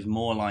Arabia is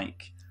more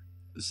like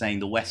saying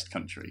the West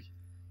Country.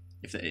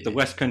 If The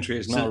West Country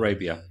is not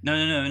Arabia.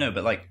 No.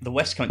 But like the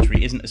West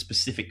Country isn't a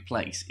specific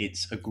place;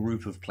 it's a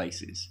group of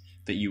places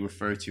that you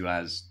refer to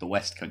as the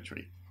West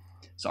Country.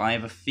 So I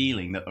have a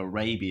feeling that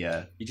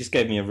Arabia. You just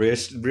gave me a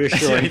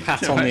reassuring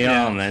pat on the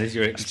arm then as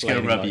you're I'm just going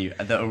explaining. to rub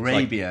you. That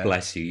Arabia. Like,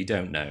 bless you, you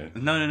don't know.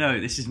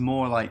 No. This is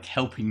more like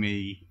helping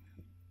me.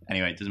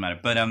 Anyway, it doesn't matter.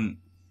 But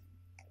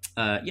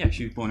yeah,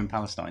 she was born in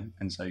Palestine,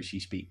 and so she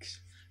speaks.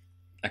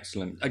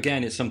 Excellent.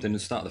 Again, it's something to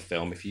start the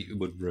film if you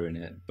would ruin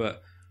it.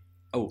 But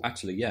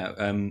actually, yeah.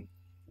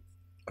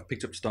 I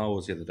picked up Star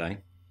Wars the other day.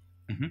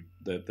 Mm-hmm.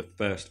 The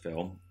first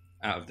film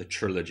out of the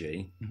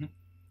trilogy. Mm-hmm.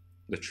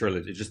 The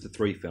trilogy, just the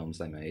 3 films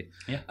they made.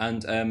 Yeah.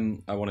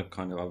 And I want to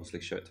kind of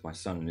obviously show it to my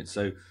son, and it's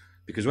so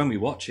because when we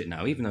watch it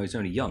now, even though he's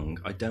only young,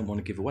 I don't want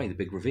to give away the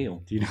big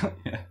reveal. Do you know?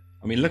 Yeah.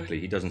 I mean, luckily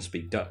he doesn't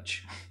speak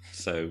Dutch,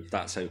 so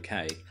that's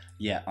okay.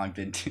 Yeah, I've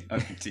been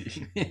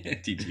teaching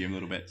him a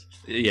little bit.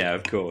 Yeah,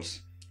 of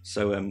course.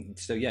 So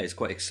yeah, it's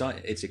quite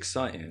exciting. It's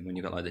exciting when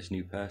you've got like this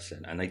new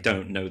person and they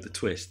don't know the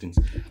twist. And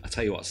I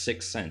tell you what,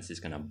 Sixth Sense is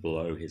going to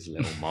blow his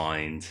little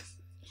mind.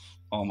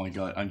 Oh my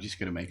god, I'm just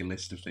going to make a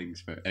list of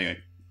things. But anyway,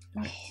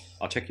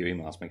 I'll check your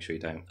emails. Make sure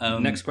you don't.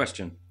 Next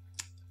question.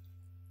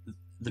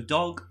 The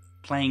dog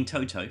playing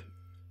Toto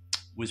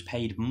was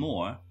paid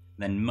more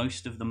than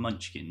most of the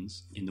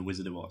Munchkins in The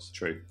Wizard of Oz.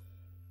 True.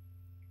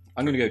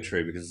 I'm going to go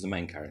true because it's the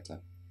main character.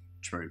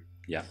 True.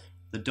 Yeah.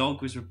 The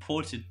dog was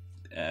reported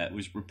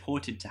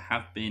to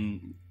have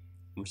been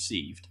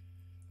received.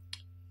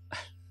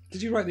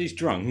 Did you write these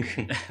drunk?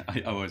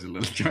 I was a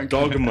little drunk.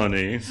 Dog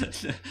money.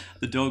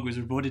 The dog was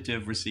reported to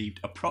have received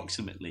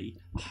approximately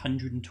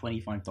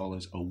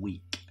 $125 a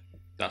week.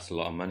 That's a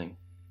lot of money.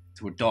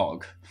 To a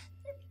dog.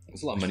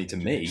 That's a lot of money to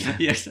me.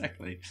 Yeah,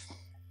 exactly.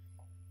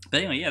 But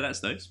anyway, yeah,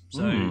 that's those.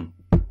 So,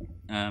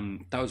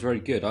 that was very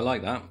good. I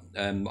like that.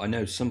 I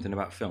know something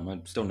about film.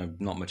 I still know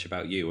not much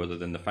about you, other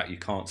than the fact you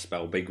can't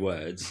spell big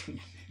words,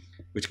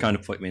 which kind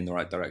of put me in the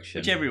right direction.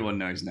 Which everyone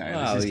knows now.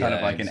 Well, this is kind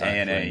of yeah, like exactly.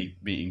 an A&A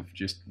meeting for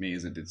just me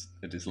as a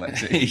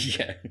dyslexic.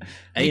 Yeah.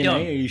 Hey, A&A, Dom,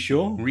 are you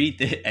sure? read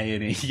the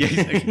A&E. Yeah,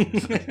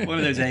 exactly. One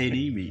of those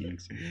A&E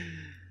meetings.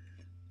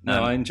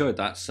 No, I enjoyed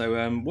that.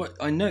 So, what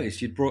I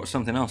noticed you'd brought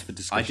something else for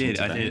discussion.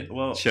 I did.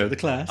 Well, show the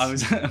class. I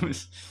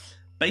was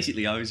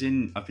basically I've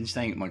been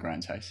staying at my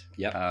grand's house.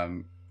 Yeah.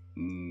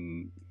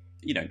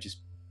 You know, just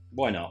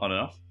Why not? on and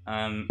off.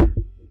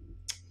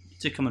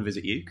 To come and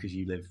visit you because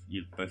you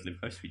both live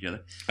close to each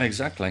other.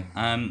 Exactly.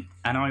 And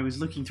I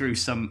was looking through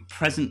some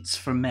presents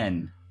for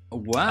men.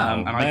 Wow.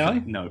 And May I?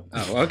 No.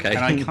 Oh, okay. And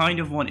I kind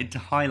of wanted to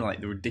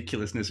highlight the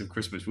ridiculousness of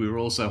Christmas. We were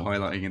also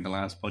highlighting in the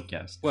last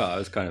podcast.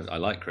 Well, I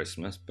like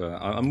Christmas, but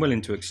I'm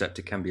willing to accept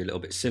it can be a little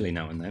bit silly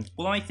now and then.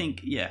 Well, I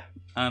think, yeah.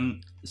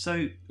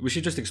 So We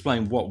should just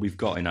explain what we've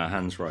got in our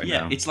hands right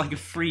yeah, now. it's like a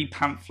free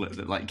pamphlet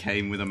that like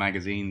came with a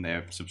magazine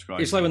they're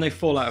subscribed. It's like when they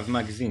fall out of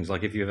magazines,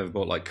 like if you've ever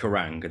bought like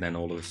Kerrang and then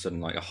all of a sudden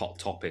like a Hot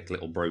Topic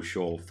little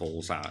brochure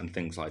falls out and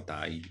things like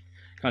that.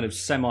 Kind of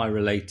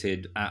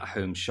semi-related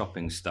at-home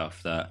shopping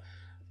stuff that,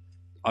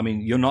 I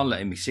mean, you're not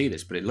letting me see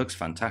this, but it looks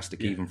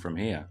fantastic even from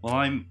here.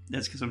 Well,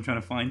 that's because I'm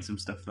trying to find some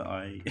stuff that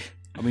I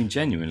mean,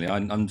 genuinely,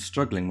 I'm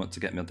struggling what to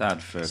get my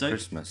dad for So,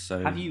 Christmas. So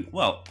have you.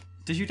 Well,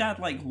 does your dad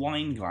like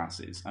wine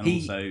glasses and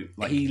also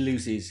like he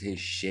loses his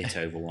shit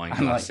over wine and,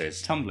 like,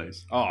 glasses.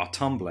 tumblers? Oh,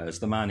 tumblers!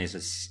 The man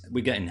is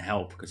we're getting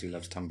help because he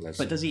loves tumblers.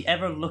 But does he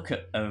ever look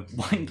at a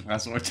wine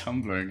glass or a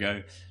tumbler and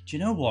go, "Do you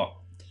know what?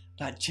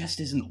 That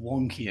just isn't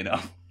wonky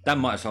enough." that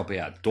might as well be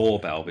our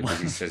doorbell because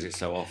he says it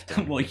so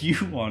often. What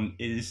you want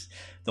is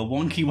the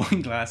wonky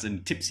wine glass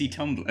and tipsy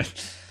tumbler,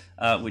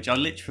 which are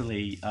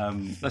literally,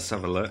 Let's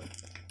have a look.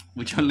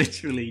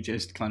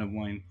 just kind of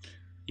wine.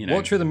 You know,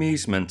 Watch with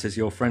amusement as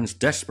your friends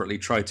desperately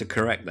try to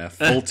correct their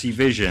faulty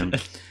vision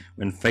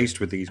when faced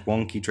with these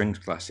wonky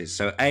drink glasses.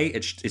 So,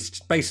 it's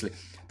basically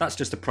that's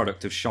just a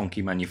product of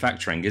shonky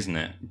manufacturing, isn't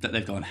it? that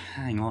they've gone.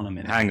 Hang on a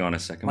minute. Hang on a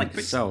second, we Like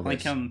could sell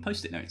this.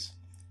 Post-it notes.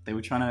 They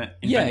were trying to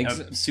invent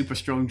Yeah, a super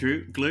strong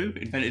glue,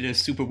 invented a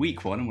super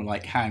weak one, and were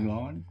like, "Hang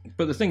on."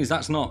 But the thing is,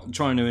 that's not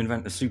trying to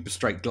invent a super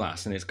straight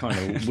glass, and it's kind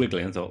of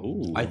wiggly. And I thought,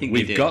 ooh, I think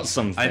we've they did. got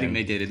something. I think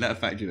they did. In that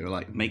factory, they were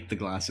like, "Make the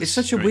glass." It's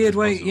such a weird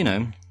way, you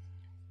know.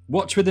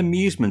 Watch with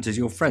amusement as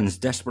your friends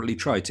desperately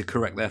try to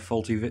correct their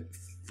faulty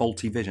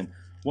vision.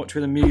 Watch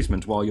with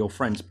amusement while your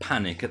friends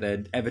panic at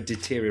their ever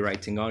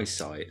deteriorating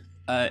eyesight.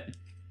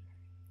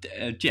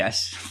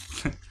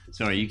 Jess,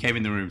 sorry, you came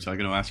in the room, so I'm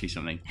going to ask you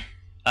something.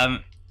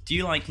 Do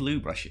you like loo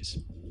brushes?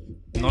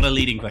 Not a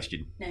leading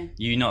question. No.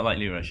 You not like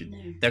loo brushes?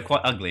 No. They're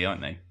quite ugly,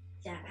 aren't they?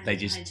 Yeah, They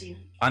just- hygiene.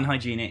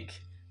 Unhygienic.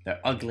 They're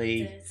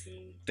ugly.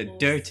 Dirty. They're walls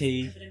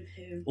dirty. Covered in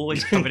poo.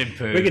 Always covered in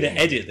poo. We're going to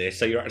edit this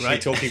so you're actually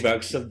Right. talking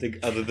about something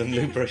other than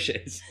loo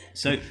brushes.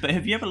 So, but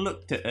have you ever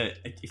looked at?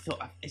 You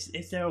thought,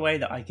 is there a way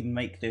that I can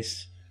make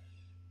this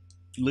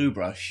loo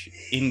brush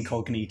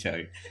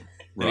incognito?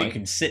 that you Right.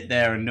 can sit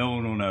there and no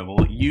one will know. But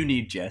what you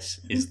need, Jess,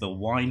 is the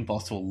wine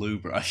bottle loo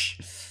brush.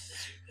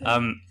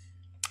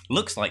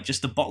 Looks like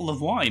just a bottle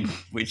of wine,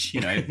 which,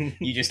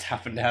 you just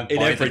happen to have In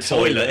by every the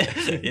toilet.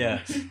 toilet.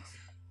 Yeah.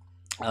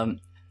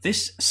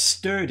 This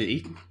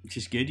sturdy, which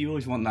is good, you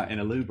always want that in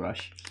a loo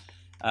brush.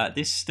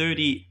 This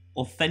sturdy,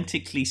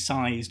 authentically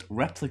sized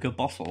replica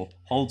bottle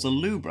holds a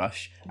loo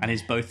brush and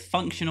is both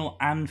functional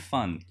and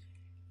fun.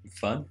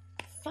 Fun?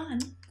 Fun.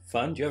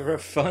 Fun? Do you ever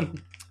have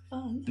fun?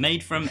 Fun.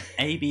 Made from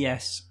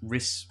ABS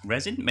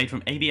resin,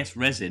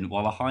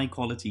 while a high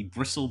quality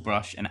bristle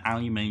brush and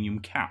aluminium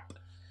cap.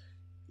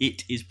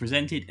 It is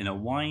presented in a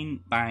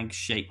wine bag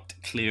shaped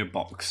clear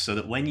box, so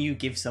that when you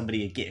give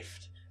somebody a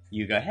gift,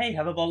 you go, "Hey,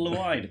 have a bottle of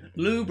wine,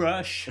 loo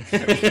brush." I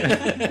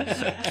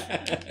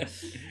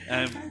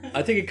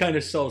think it kind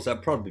of solves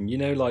that problem.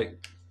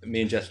 Like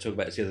me and Jess talked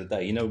about this the other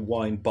day.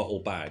 Wine bottle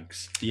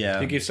bags. Yeah.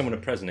 If you give someone a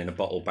present in a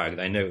bottle bag,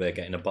 they know they're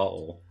getting a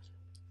bottle.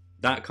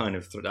 That kind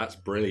of that's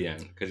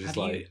brilliant because it's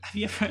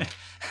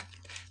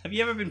Have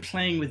you ever been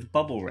playing with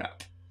bubble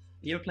wrap?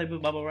 You ever played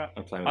with bubble wrap?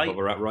 I'm playing with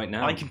bubble wrap right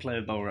now. I can play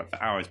with bubble wrap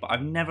for hours, but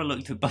I've never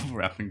looked at bubble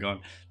wrap and gone,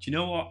 "Do you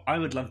know what? I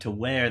would love to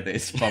wear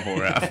this bubble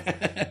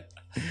wrap."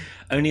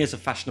 Only as a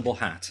fashionable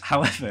hat.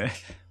 However,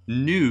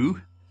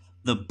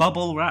 the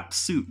bubble wrap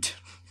suit.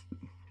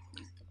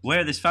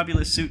 Wear this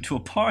fabulous suit to a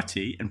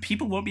party, and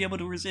people won't be able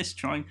to resist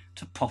trying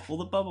to pop all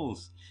the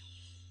bubbles.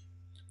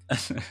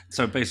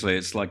 So basically,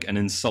 it's like an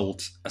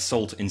assault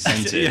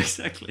incentive. Yeah,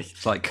 exactly.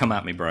 It's like, come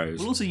at me, bros.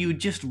 Well, also, you would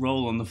just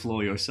roll on the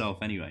floor yourself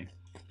anyway.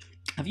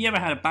 Have you ever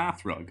had a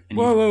bath rug? And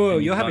Whoa!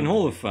 and You're you've having gone,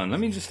 all the fun. Let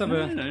me just have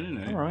No.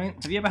 All right.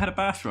 Have you ever had a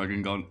bath rug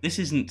and gone, "This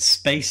isn't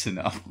space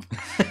enough"?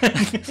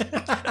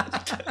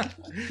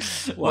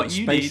 What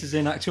you space need- is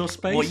in actual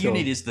space? What you or-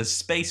 need is the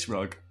space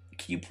rug.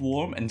 Keep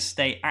warm and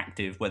stay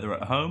active, whether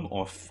at home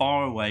or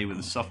far away with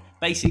a soft.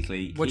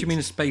 Basically, What do you mean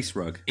a space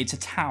rug? It's a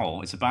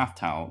towel. It's a bath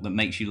towel that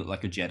makes you look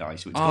like a Jedi.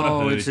 So it's got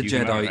a hood. It's a you can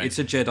wear it Jedi. around. It's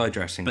a Jedi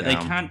dressing But gown.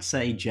 they can't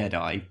say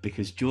Jedi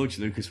because George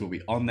Lucas will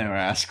be on their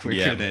ass quicker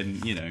Yeah. than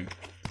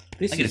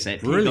This I'm gonna is say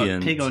it,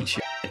 brilliant. pig on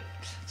shit.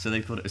 So they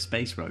called it a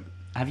space rug.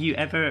 Have you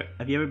ever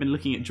been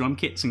looking at drum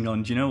kits and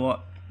gone, "Do you know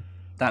what?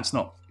 That's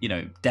not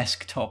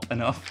desktop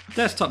enough."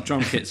 Desktop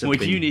drum kits have What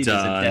been you need done.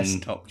 is a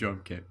desktop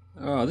drum kit.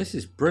 Oh, this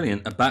is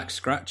brilliant. A back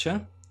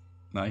scratcher.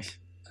 Nice.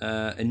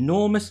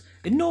 Enormous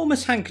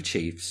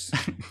handkerchiefs.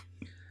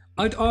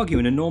 I'd argue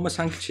an enormous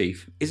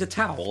handkerchief is a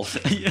towel.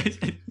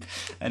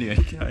 Anyway,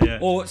 yeah.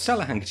 Or sell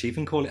a handkerchief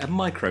and call it a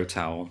micro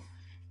towel.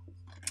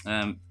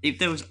 If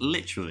there was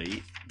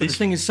literally But the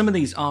thing is, some of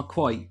these are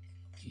quite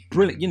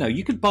brilliant.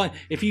 You could buy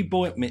if you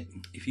bought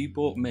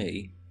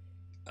me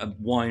a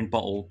wine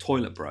bottle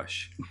toilet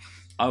brush,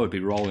 I would be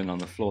rolling on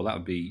the floor. That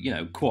would be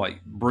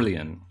quite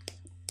brilliant.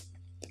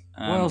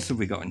 What else have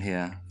we got in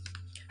here?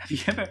 Have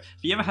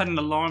you ever had an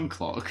alarm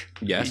clock?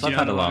 Yes, Do you I've know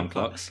had an alarm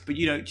clocks. But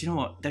do you know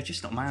what? They're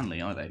just not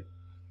manly, are they?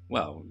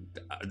 Well,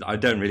 I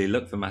don't really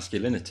look for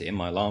masculinity in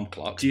my alarm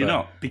clocks. Do you but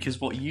not? Because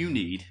what you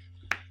need.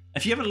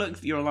 Have you ever looked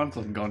at your alarm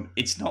clock and gone,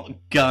 "It's not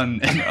gun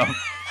enough"?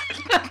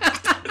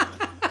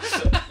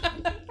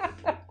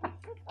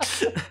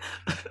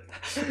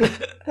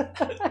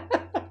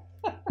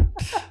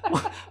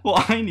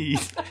 What I need.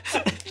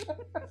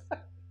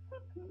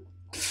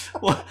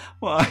 What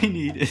I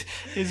need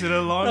is an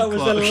alarm That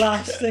was clock. the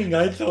last thing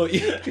I thought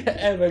you were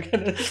ever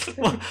going to say.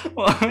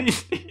 What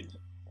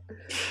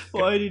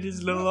I need is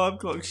an alarm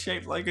clock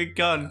shaped like a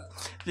gun.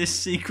 This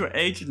secret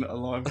agent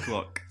alarm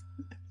clock.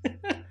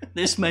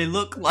 This may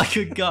look like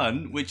a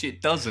gun, which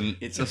it doesn't.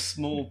 It's a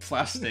small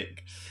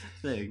plastic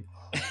thing.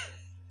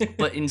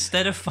 But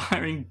instead of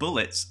firing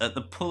bullets at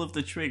the pull of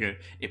the trigger,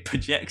 it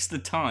projects the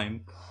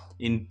time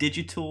in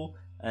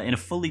a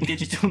fully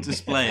digital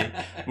display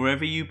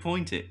wherever you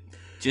point it.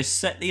 Just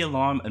set the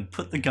alarm and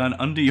put the gun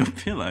under your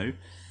pillow.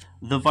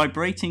 The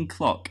vibrating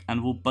clock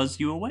and will buzz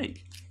you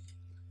awake.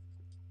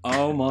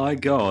 Oh my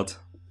god.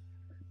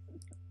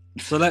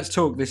 So let's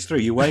talk this through.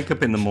 You wake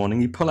up in the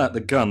morning, you pull out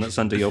the gun that's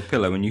under your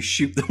pillow and you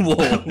shoot the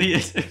wall.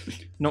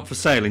 Not for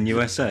sale in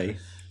USA.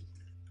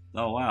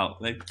 Oh wow,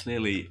 they've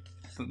clearly.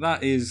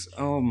 That is,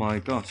 oh my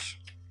gosh.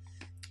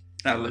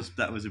 That was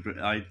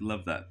I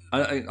love that.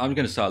 I'm going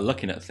to start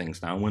looking at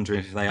things now, wondering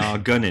if they are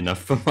gun enough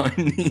for my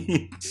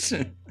needs.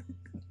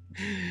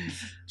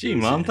 Gee,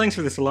 Mum, thanks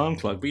for this alarm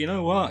clock, but you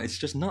know what? It's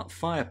just not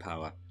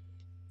firepower.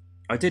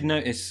 I did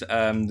notice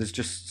there's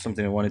just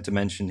something I wanted to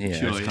mention here.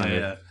 Sure, It's kind of-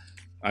 yeah.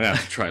 I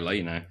have to try to let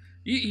you know.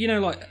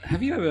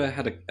 Have you ever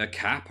had a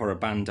cap or a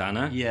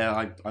bandana?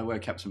 Yeah, I wear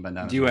caps and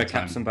bandanas. Do you all wear the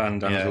time. caps and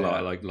bandanas Yeah, a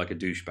lot, yeah. like a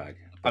douchebag?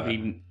 I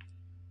mean,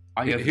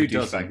 I go Who for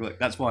doesn't? douchebag. Look,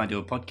 that's why I do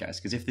a podcast.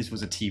 Because if this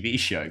was a TV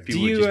show,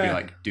 people you, would just be uh,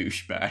 like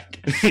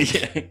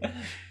douchebag. Yeah.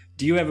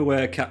 Do you ever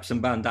wear caps and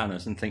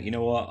bandanas and think, you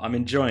know what, I'm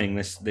enjoying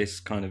this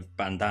kind of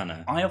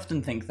bandana? I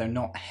often think they're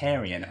not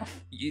hairy enough.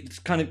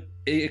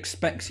 It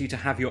expects you to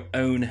have your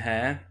own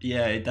hair.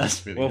 Yeah, it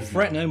does really. Well, doesn't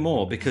fret no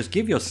more, because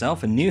give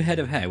yourself a new head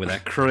of hair with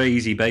that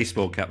crazy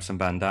baseball caps and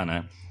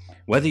bandana.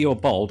 Whether you're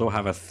bald or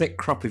have a thick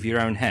crop of your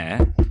own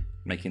hair,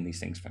 making these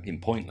things fucking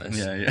pointless.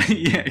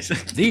 yeah,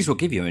 exactly. These will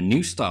give you a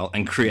new style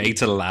and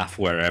create a laugh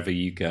wherever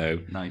you go.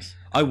 Nice.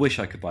 I wish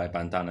I could buy a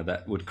bandana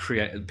that would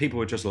create... People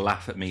would just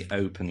laugh at me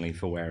openly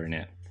for wearing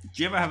it.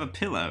 Do you ever have a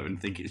pillow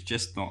and think it's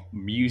just not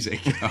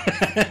music?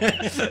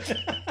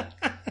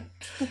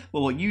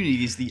 Well, what you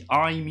need is the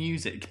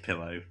iMusic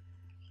pillow.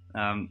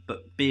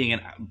 But being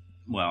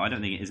I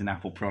don't think it is an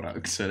Apple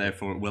product, so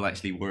therefore it will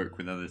actually work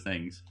with other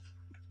things.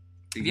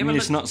 You mean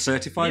it's not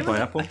certified by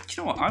Apple? Do you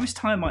know what? I was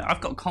tying I've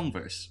got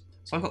Converse,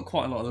 so I've got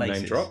quite a lot of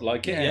laces. Name drop,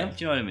 like it, yeah. Do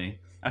you know what I mean?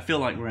 I feel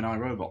like we're in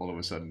iRobot all of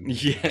a sudden.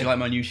 Yeah. Do you like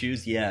my new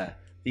shoes? Yeah.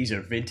 These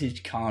are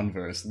vintage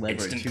Converse,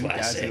 leather Instant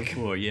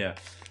 2004, yeah.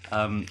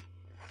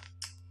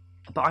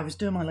 But I was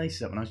doing my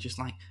laces up and I was just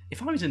like,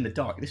 if I was in the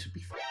dark, this would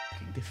be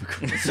fucking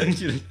difficult.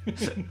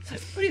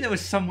 Maybe there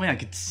was some way I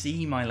could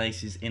see my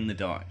laces in the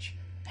dark.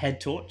 Head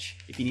torch,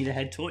 if you need a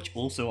head torch,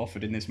 also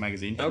offered in this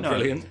magazine. Oh, no,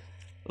 brilliant.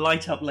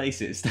 Light up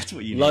laces, that's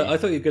what you need. I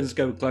thought you were going to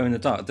go glow in the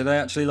dark. Did they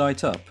actually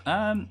light up?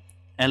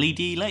 LED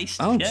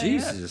laced. Oh, yeah,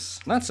 Jesus.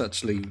 Yeah. That's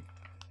actually...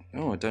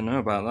 Oh, I don't know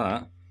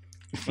about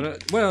that.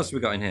 What else have we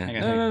got in here?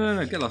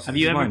 No, get lost. Have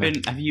you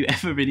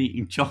ever been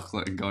eating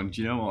chocolate and gone,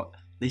 do you know what?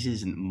 This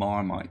isn't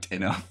Marmite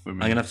enough for me. I'm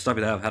going to have to stop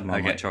you there. I've had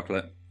Marmite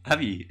chocolate.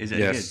 Have you? Is it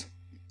yes. good?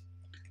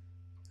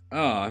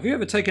 Oh, have you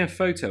ever taken a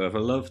photo of a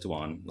loved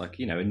one, like,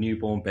 a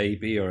newborn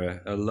baby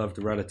or a loved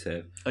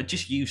relative?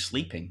 Just you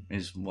sleeping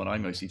is what I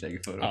mostly take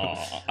a photo of.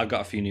 Oh, I've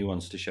got a few new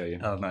ones to show you.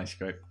 Oh, nice,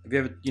 great. Have you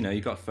ever,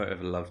 you got a photo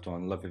of a loved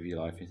one, love of your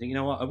life, and you think, you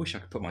know what, I wish I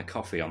could put my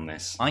coffee on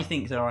this. I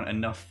think there aren't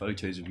enough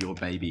photos of your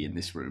baby in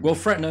this room. Well,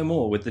 fret no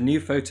more. With the new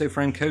Photo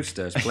Frame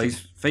coasters,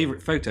 place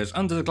favourite photos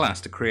under the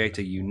glass to create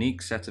a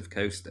unique set of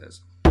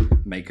coasters.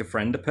 Make a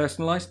friend a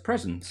personalised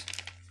present.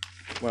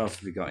 What else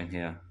have we got in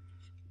here?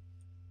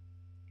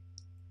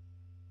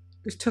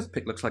 This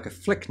toothpick looks like a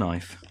flick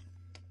knife.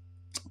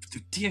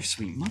 Dear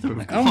sweet mother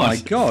of God. Oh my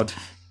God.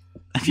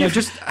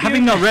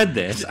 Having not read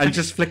this and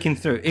just flicking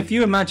through. If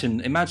you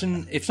imagine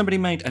if somebody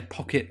made a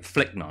pocket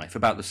flick knife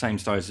about the same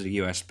size as a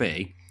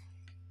USB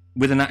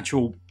with an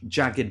actual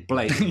jagged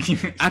blade.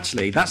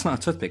 Actually, that's not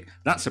a toothpick.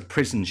 That's a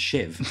prison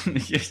shiv.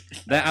 Yes.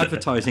 They're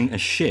advertising a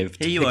shiv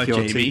to Here you pick are,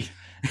 your Jamie. teeth.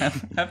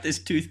 Have this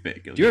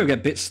toothpick. Do you ever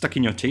get bits stuck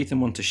in your teeth and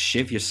want to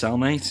shiv your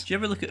cellmate? Do you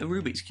ever look at the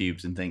Rubik's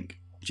Cubes and think,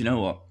 do you know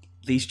what?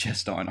 These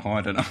chests aren't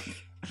hard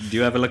enough. Do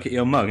you ever look at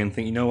your mug and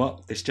think, you know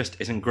what? This just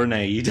isn't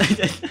grenade.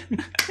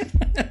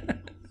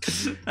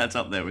 That's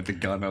up there with the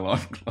gun alarm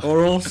clock.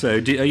 Or also,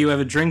 are you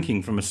ever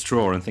drinking from a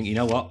straw and think, you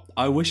know what?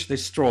 I wish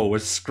this straw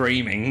was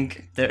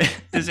screaming.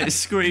 Does it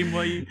scream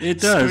while you... It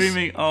does.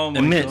 Screaming, oh my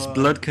Emits God.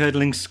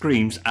 blood-curdling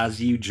screams as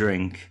you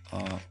drink.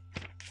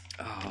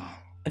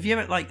 Have you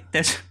ever,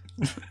 there's...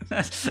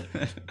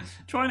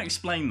 Try and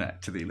explain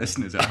that to the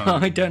listeners at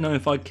home. I don't know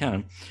if I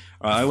can.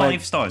 Right,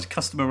 5 stars.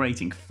 Customer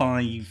rating,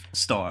 5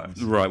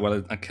 stars. Right,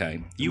 well,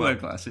 okay. You wear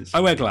glasses. I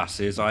wear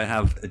glasses. I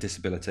have a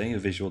disability, a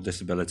visual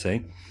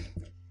disability.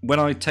 When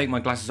I take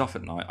my glasses off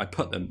at night, I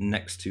put them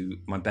next to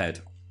my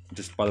bed,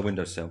 just by the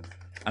windowsill.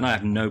 And I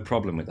have no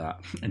problem with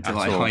that. Until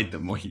I hide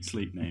them while you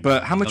sleep, mate.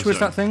 But how much was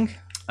that thing?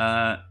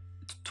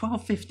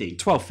 $12.50.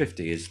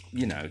 $12.50 is,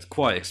 it's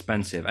quite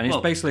expensive. And it's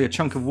basically a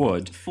chunk of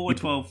wood. For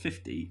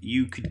 $12.50,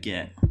 you could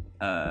get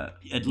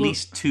at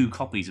least 2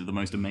 copies of the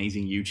most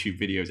amazing YouTube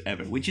videos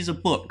ever, which is a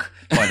book,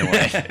 by the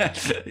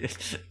way.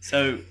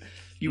 So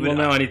you would... Well,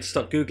 now I need to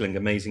stop Googling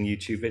amazing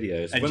YouTube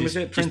videos. When was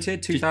it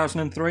printed?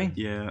 2003?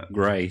 Yeah.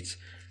 Great.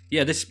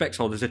 Yeah, this specs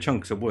holder's a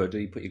chunk of wood.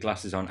 You put your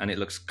glasses on, and it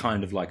looks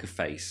kind of like a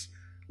face,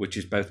 which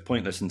is both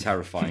pointless and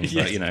terrifying.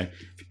 Yes. But,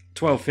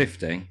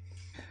 $12.50.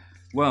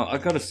 Well,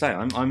 I've got to say,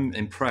 I'm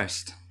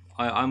impressed.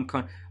 I'm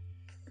kind.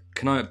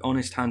 Can I,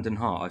 honest hand and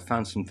heart, I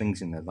found some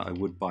things in there that I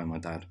would buy my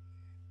dad.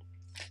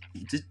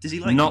 Does he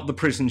like... Not the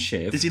prison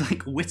shiv. Does he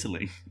like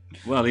whittling?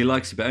 Well, he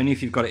likes it, but only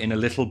if you've got it in a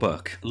little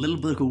book. A little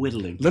book of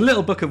whittling. The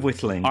little book of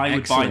whittling. I would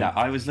Excellent. buy that.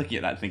 I was looking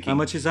at that thinking... How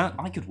much is that?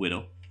 I could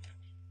whittle.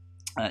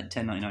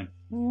 $10.99.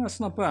 Oh, that's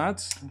not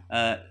bad.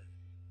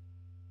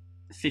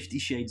 50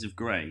 Shades of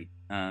Grey.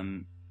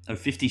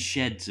 50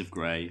 Sheds of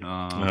Grey.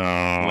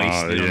 Oh,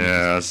 wasted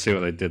yeah, I see what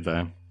they did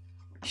there.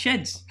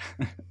 Sheds.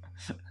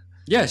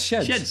 Yes,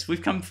 sheds. Sheds.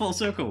 We've come full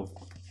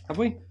circle. Have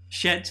we?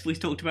 Sheds, we've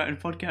talked about in a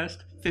podcast.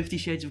 50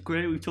 Shades of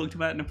Grey, we've talked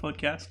about in a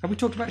podcast. Have we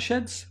talked about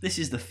sheds? This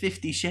is the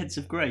 50 Sheds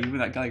of Grey. Remember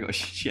that guy got a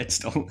shed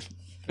stolen?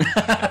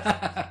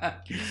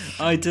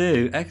 I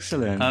do.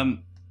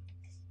 Excellent.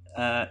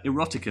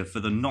 Erotica for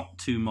the not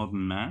too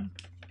modern man.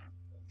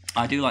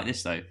 I do like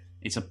this though.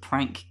 It's a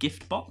prank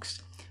gift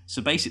box.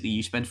 So basically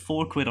you spend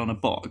 £4 on a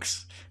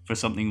box for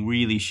something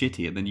really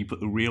shitty and then you put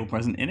the real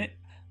present in it.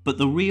 But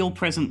the real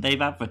present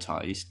they've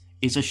advertised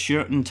is a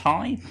shirt and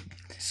tie.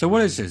 So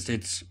what is this?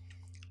 It's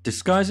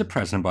disguise a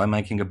present by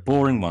making a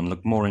boring one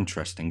look more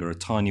interesting or a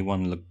tiny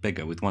one look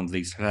bigger with one of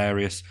these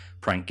hilarious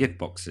prank gift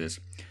boxes.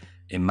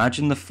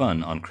 Imagine the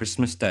fun on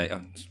Christmas Day.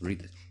 Oh, let's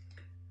read this.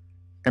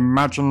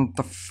 Imagine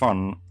the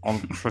fun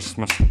on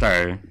Christmas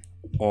Day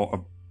or a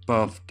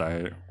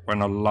birthday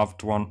when a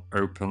loved one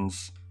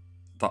opens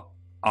the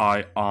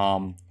I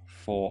arm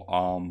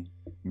forearm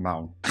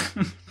mount.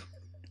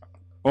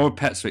 Or a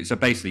pet suite. So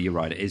basically, you're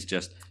right. It is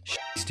just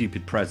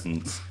stupid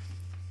presents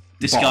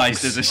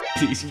Disguised box, as a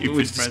shitty, stupid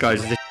which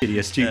disguised as a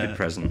shitty, stupid Yeah.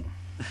 present.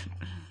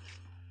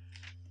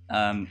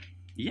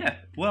 Yeah.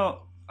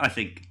 Well, I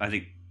think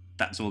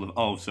that's all of.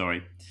 Oh,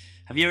 sorry.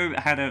 Have you ever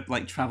had a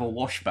travel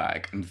wash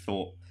bag and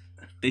thought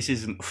this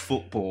isn't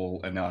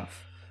football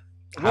enough?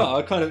 Well,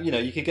 I kind of,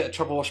 you could get a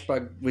travel wash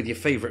bag with your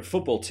favourite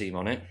football team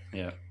on it.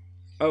 Yeah.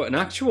 Oh, an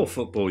actual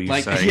football, you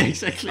say? Yeah,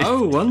 exactly.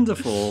 Oh,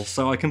 wonderful.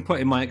 So I can put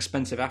in my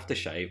expensive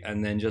aftershave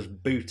and then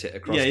just boot it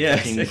across the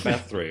fucking exactly.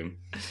 bathroom.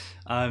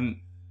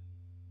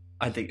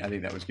 I think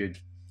that was good.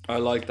 I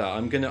like that.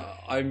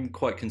 I'm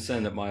quite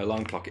concerned that my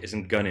alarm clock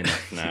isn't gun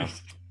enough now.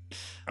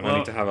 And I Well-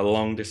 need to have a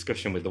long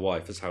discussion with the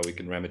wife as how we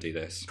can remedy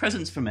this.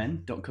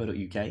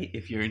 Presentsformen.co.uk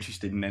if you're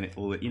interested in it.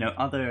 All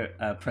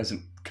other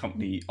present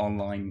company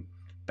online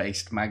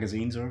based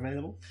magazines are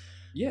available.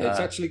 Yeah, it's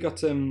actually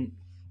got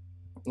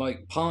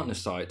partner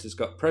sites. It's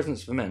got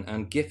presents for men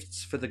and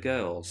gifts for the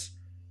girls.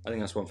 I think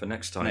that's one for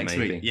next time, Next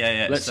maybe. week.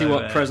 Yeah. Let's see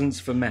what presents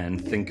for men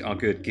think are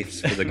good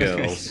gifts for the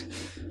girls.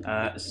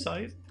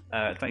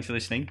 Thanks for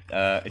listening.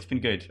 It's been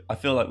good. I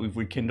feel like we've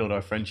rekindled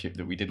our friendship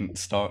that we didn't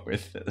start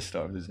with at the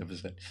start of this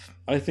episode.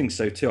 I think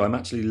so too. I'm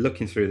actually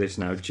looking through this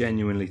now,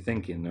 genuinely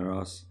thinking there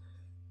are.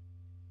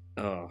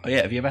 Oh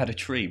yeah, have you ever had a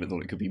tree but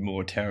thought it could be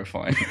more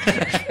terrifying?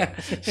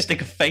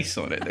 Stick a face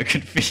on it that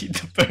could feed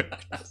the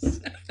birds.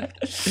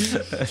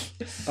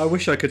 I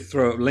wish I could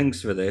throw up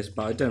links for this,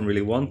 but I don't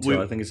really want to. We-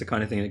 I think it's the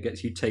kind of thing that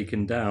gets you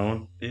taken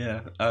down.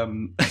 Yeah. I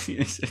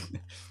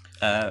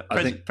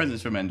think-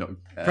 Presentsformen.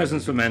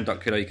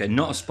 Presentsformen.co.uk.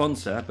 Not a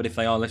sponsor, but if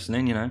they are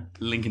listening,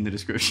 Link in the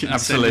description.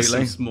 Absolutely.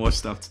 Send us some more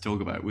stuff to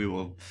talk about. We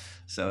will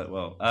sell it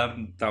well.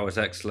 that was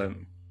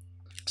excellent.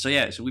 So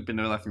we've been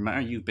No Laughing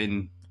Matter. You've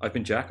been. I've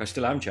been Jack. I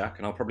still am Jack,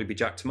 and I'll probably be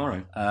Jack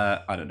tomorrow.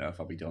 I don't know if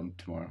I'll be done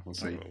tomorrow. We'll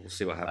see. We'll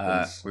see what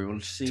happens. We will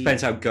see.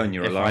 Depends how gun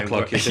your if alarm I clock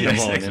work- is in the Yeah,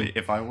 morning. exactly.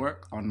 If I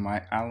work on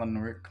my Alan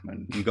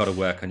Rickman. You got to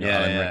work on your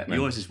Alan Rickman.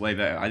 Yours is way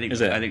better. I think.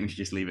 Is it? I think we should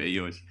just leave it at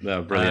yours.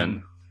 Oh,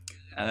 brilliant.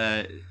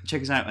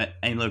 Check us out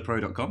at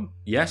aimlowpro.com.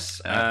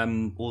 Yes.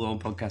 All the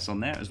old podcasts on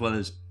there, as well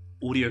as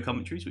audio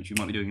commentaries, which we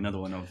might be doing another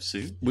one of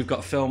soon. We've got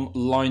a film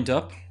lined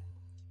up,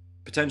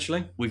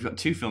 potentially. We've got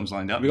 2 films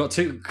lined up. We've got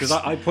 2, because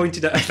I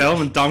pointed at a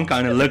film and Dom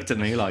kind of looked at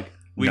me like,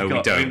 we don't.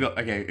 Okay, I'm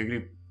going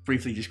to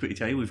briefly just quickly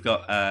tell you. We've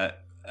got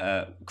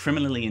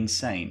Criminally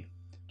Insane.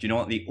 Do you know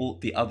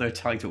what the other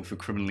title for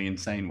Criminally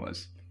Insane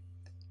was?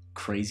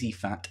 Crazy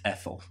Fat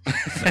Ethel.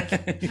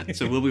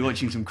 So we'll be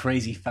watching some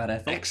Crazy Fat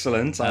Ethel.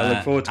 Excellent. I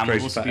look forward to and we'll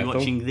Crazy also Fat be Ethel.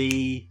 watching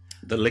the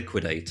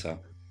Liquidator.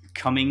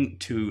 coming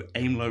to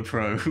Aim Low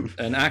Pro.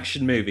 An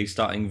action movie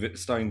starring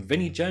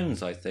Vinnie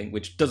Jones, I think,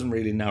 which doesn't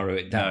really narrow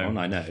it down,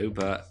 I know,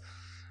 but...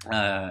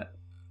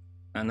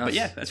 But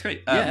yeah, that's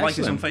great. Yeah, like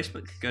us on excellent.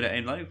 Facebook. Go to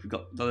Aim Low. We've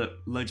got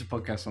loads of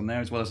podcasts on there,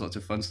 as well as lots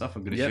of fun stuff.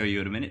 I'm going to show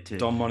you in a minute to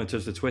Dom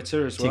monitors the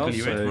Twitter as tickle well.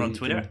 you So in. We're on you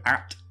Twitter can-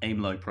 at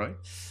Aim Low Pro.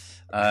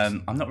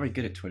 I'm not very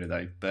good at Twitter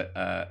though,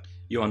 but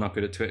You are not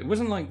good at Twitter. It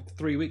wasn't like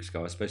 3 weeks ago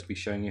I was supposed to be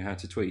showing you how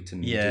to tweet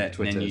and do the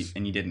Twitters.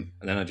 and you didn't.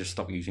 And then I just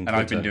stopped using And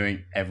Twitter. I've been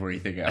doing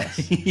everything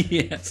else.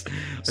 Yes. I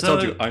So-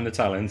 told you, I'm the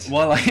talent.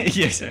 Well,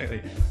 yeah,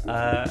 exactly.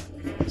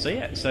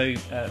 So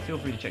feel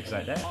free to check us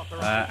out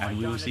there, and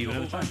we will see you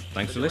another time.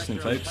 Thanks for listening,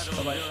 folks.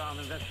 Bye bye.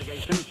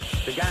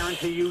 To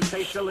guarantee you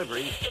safe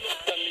delivery.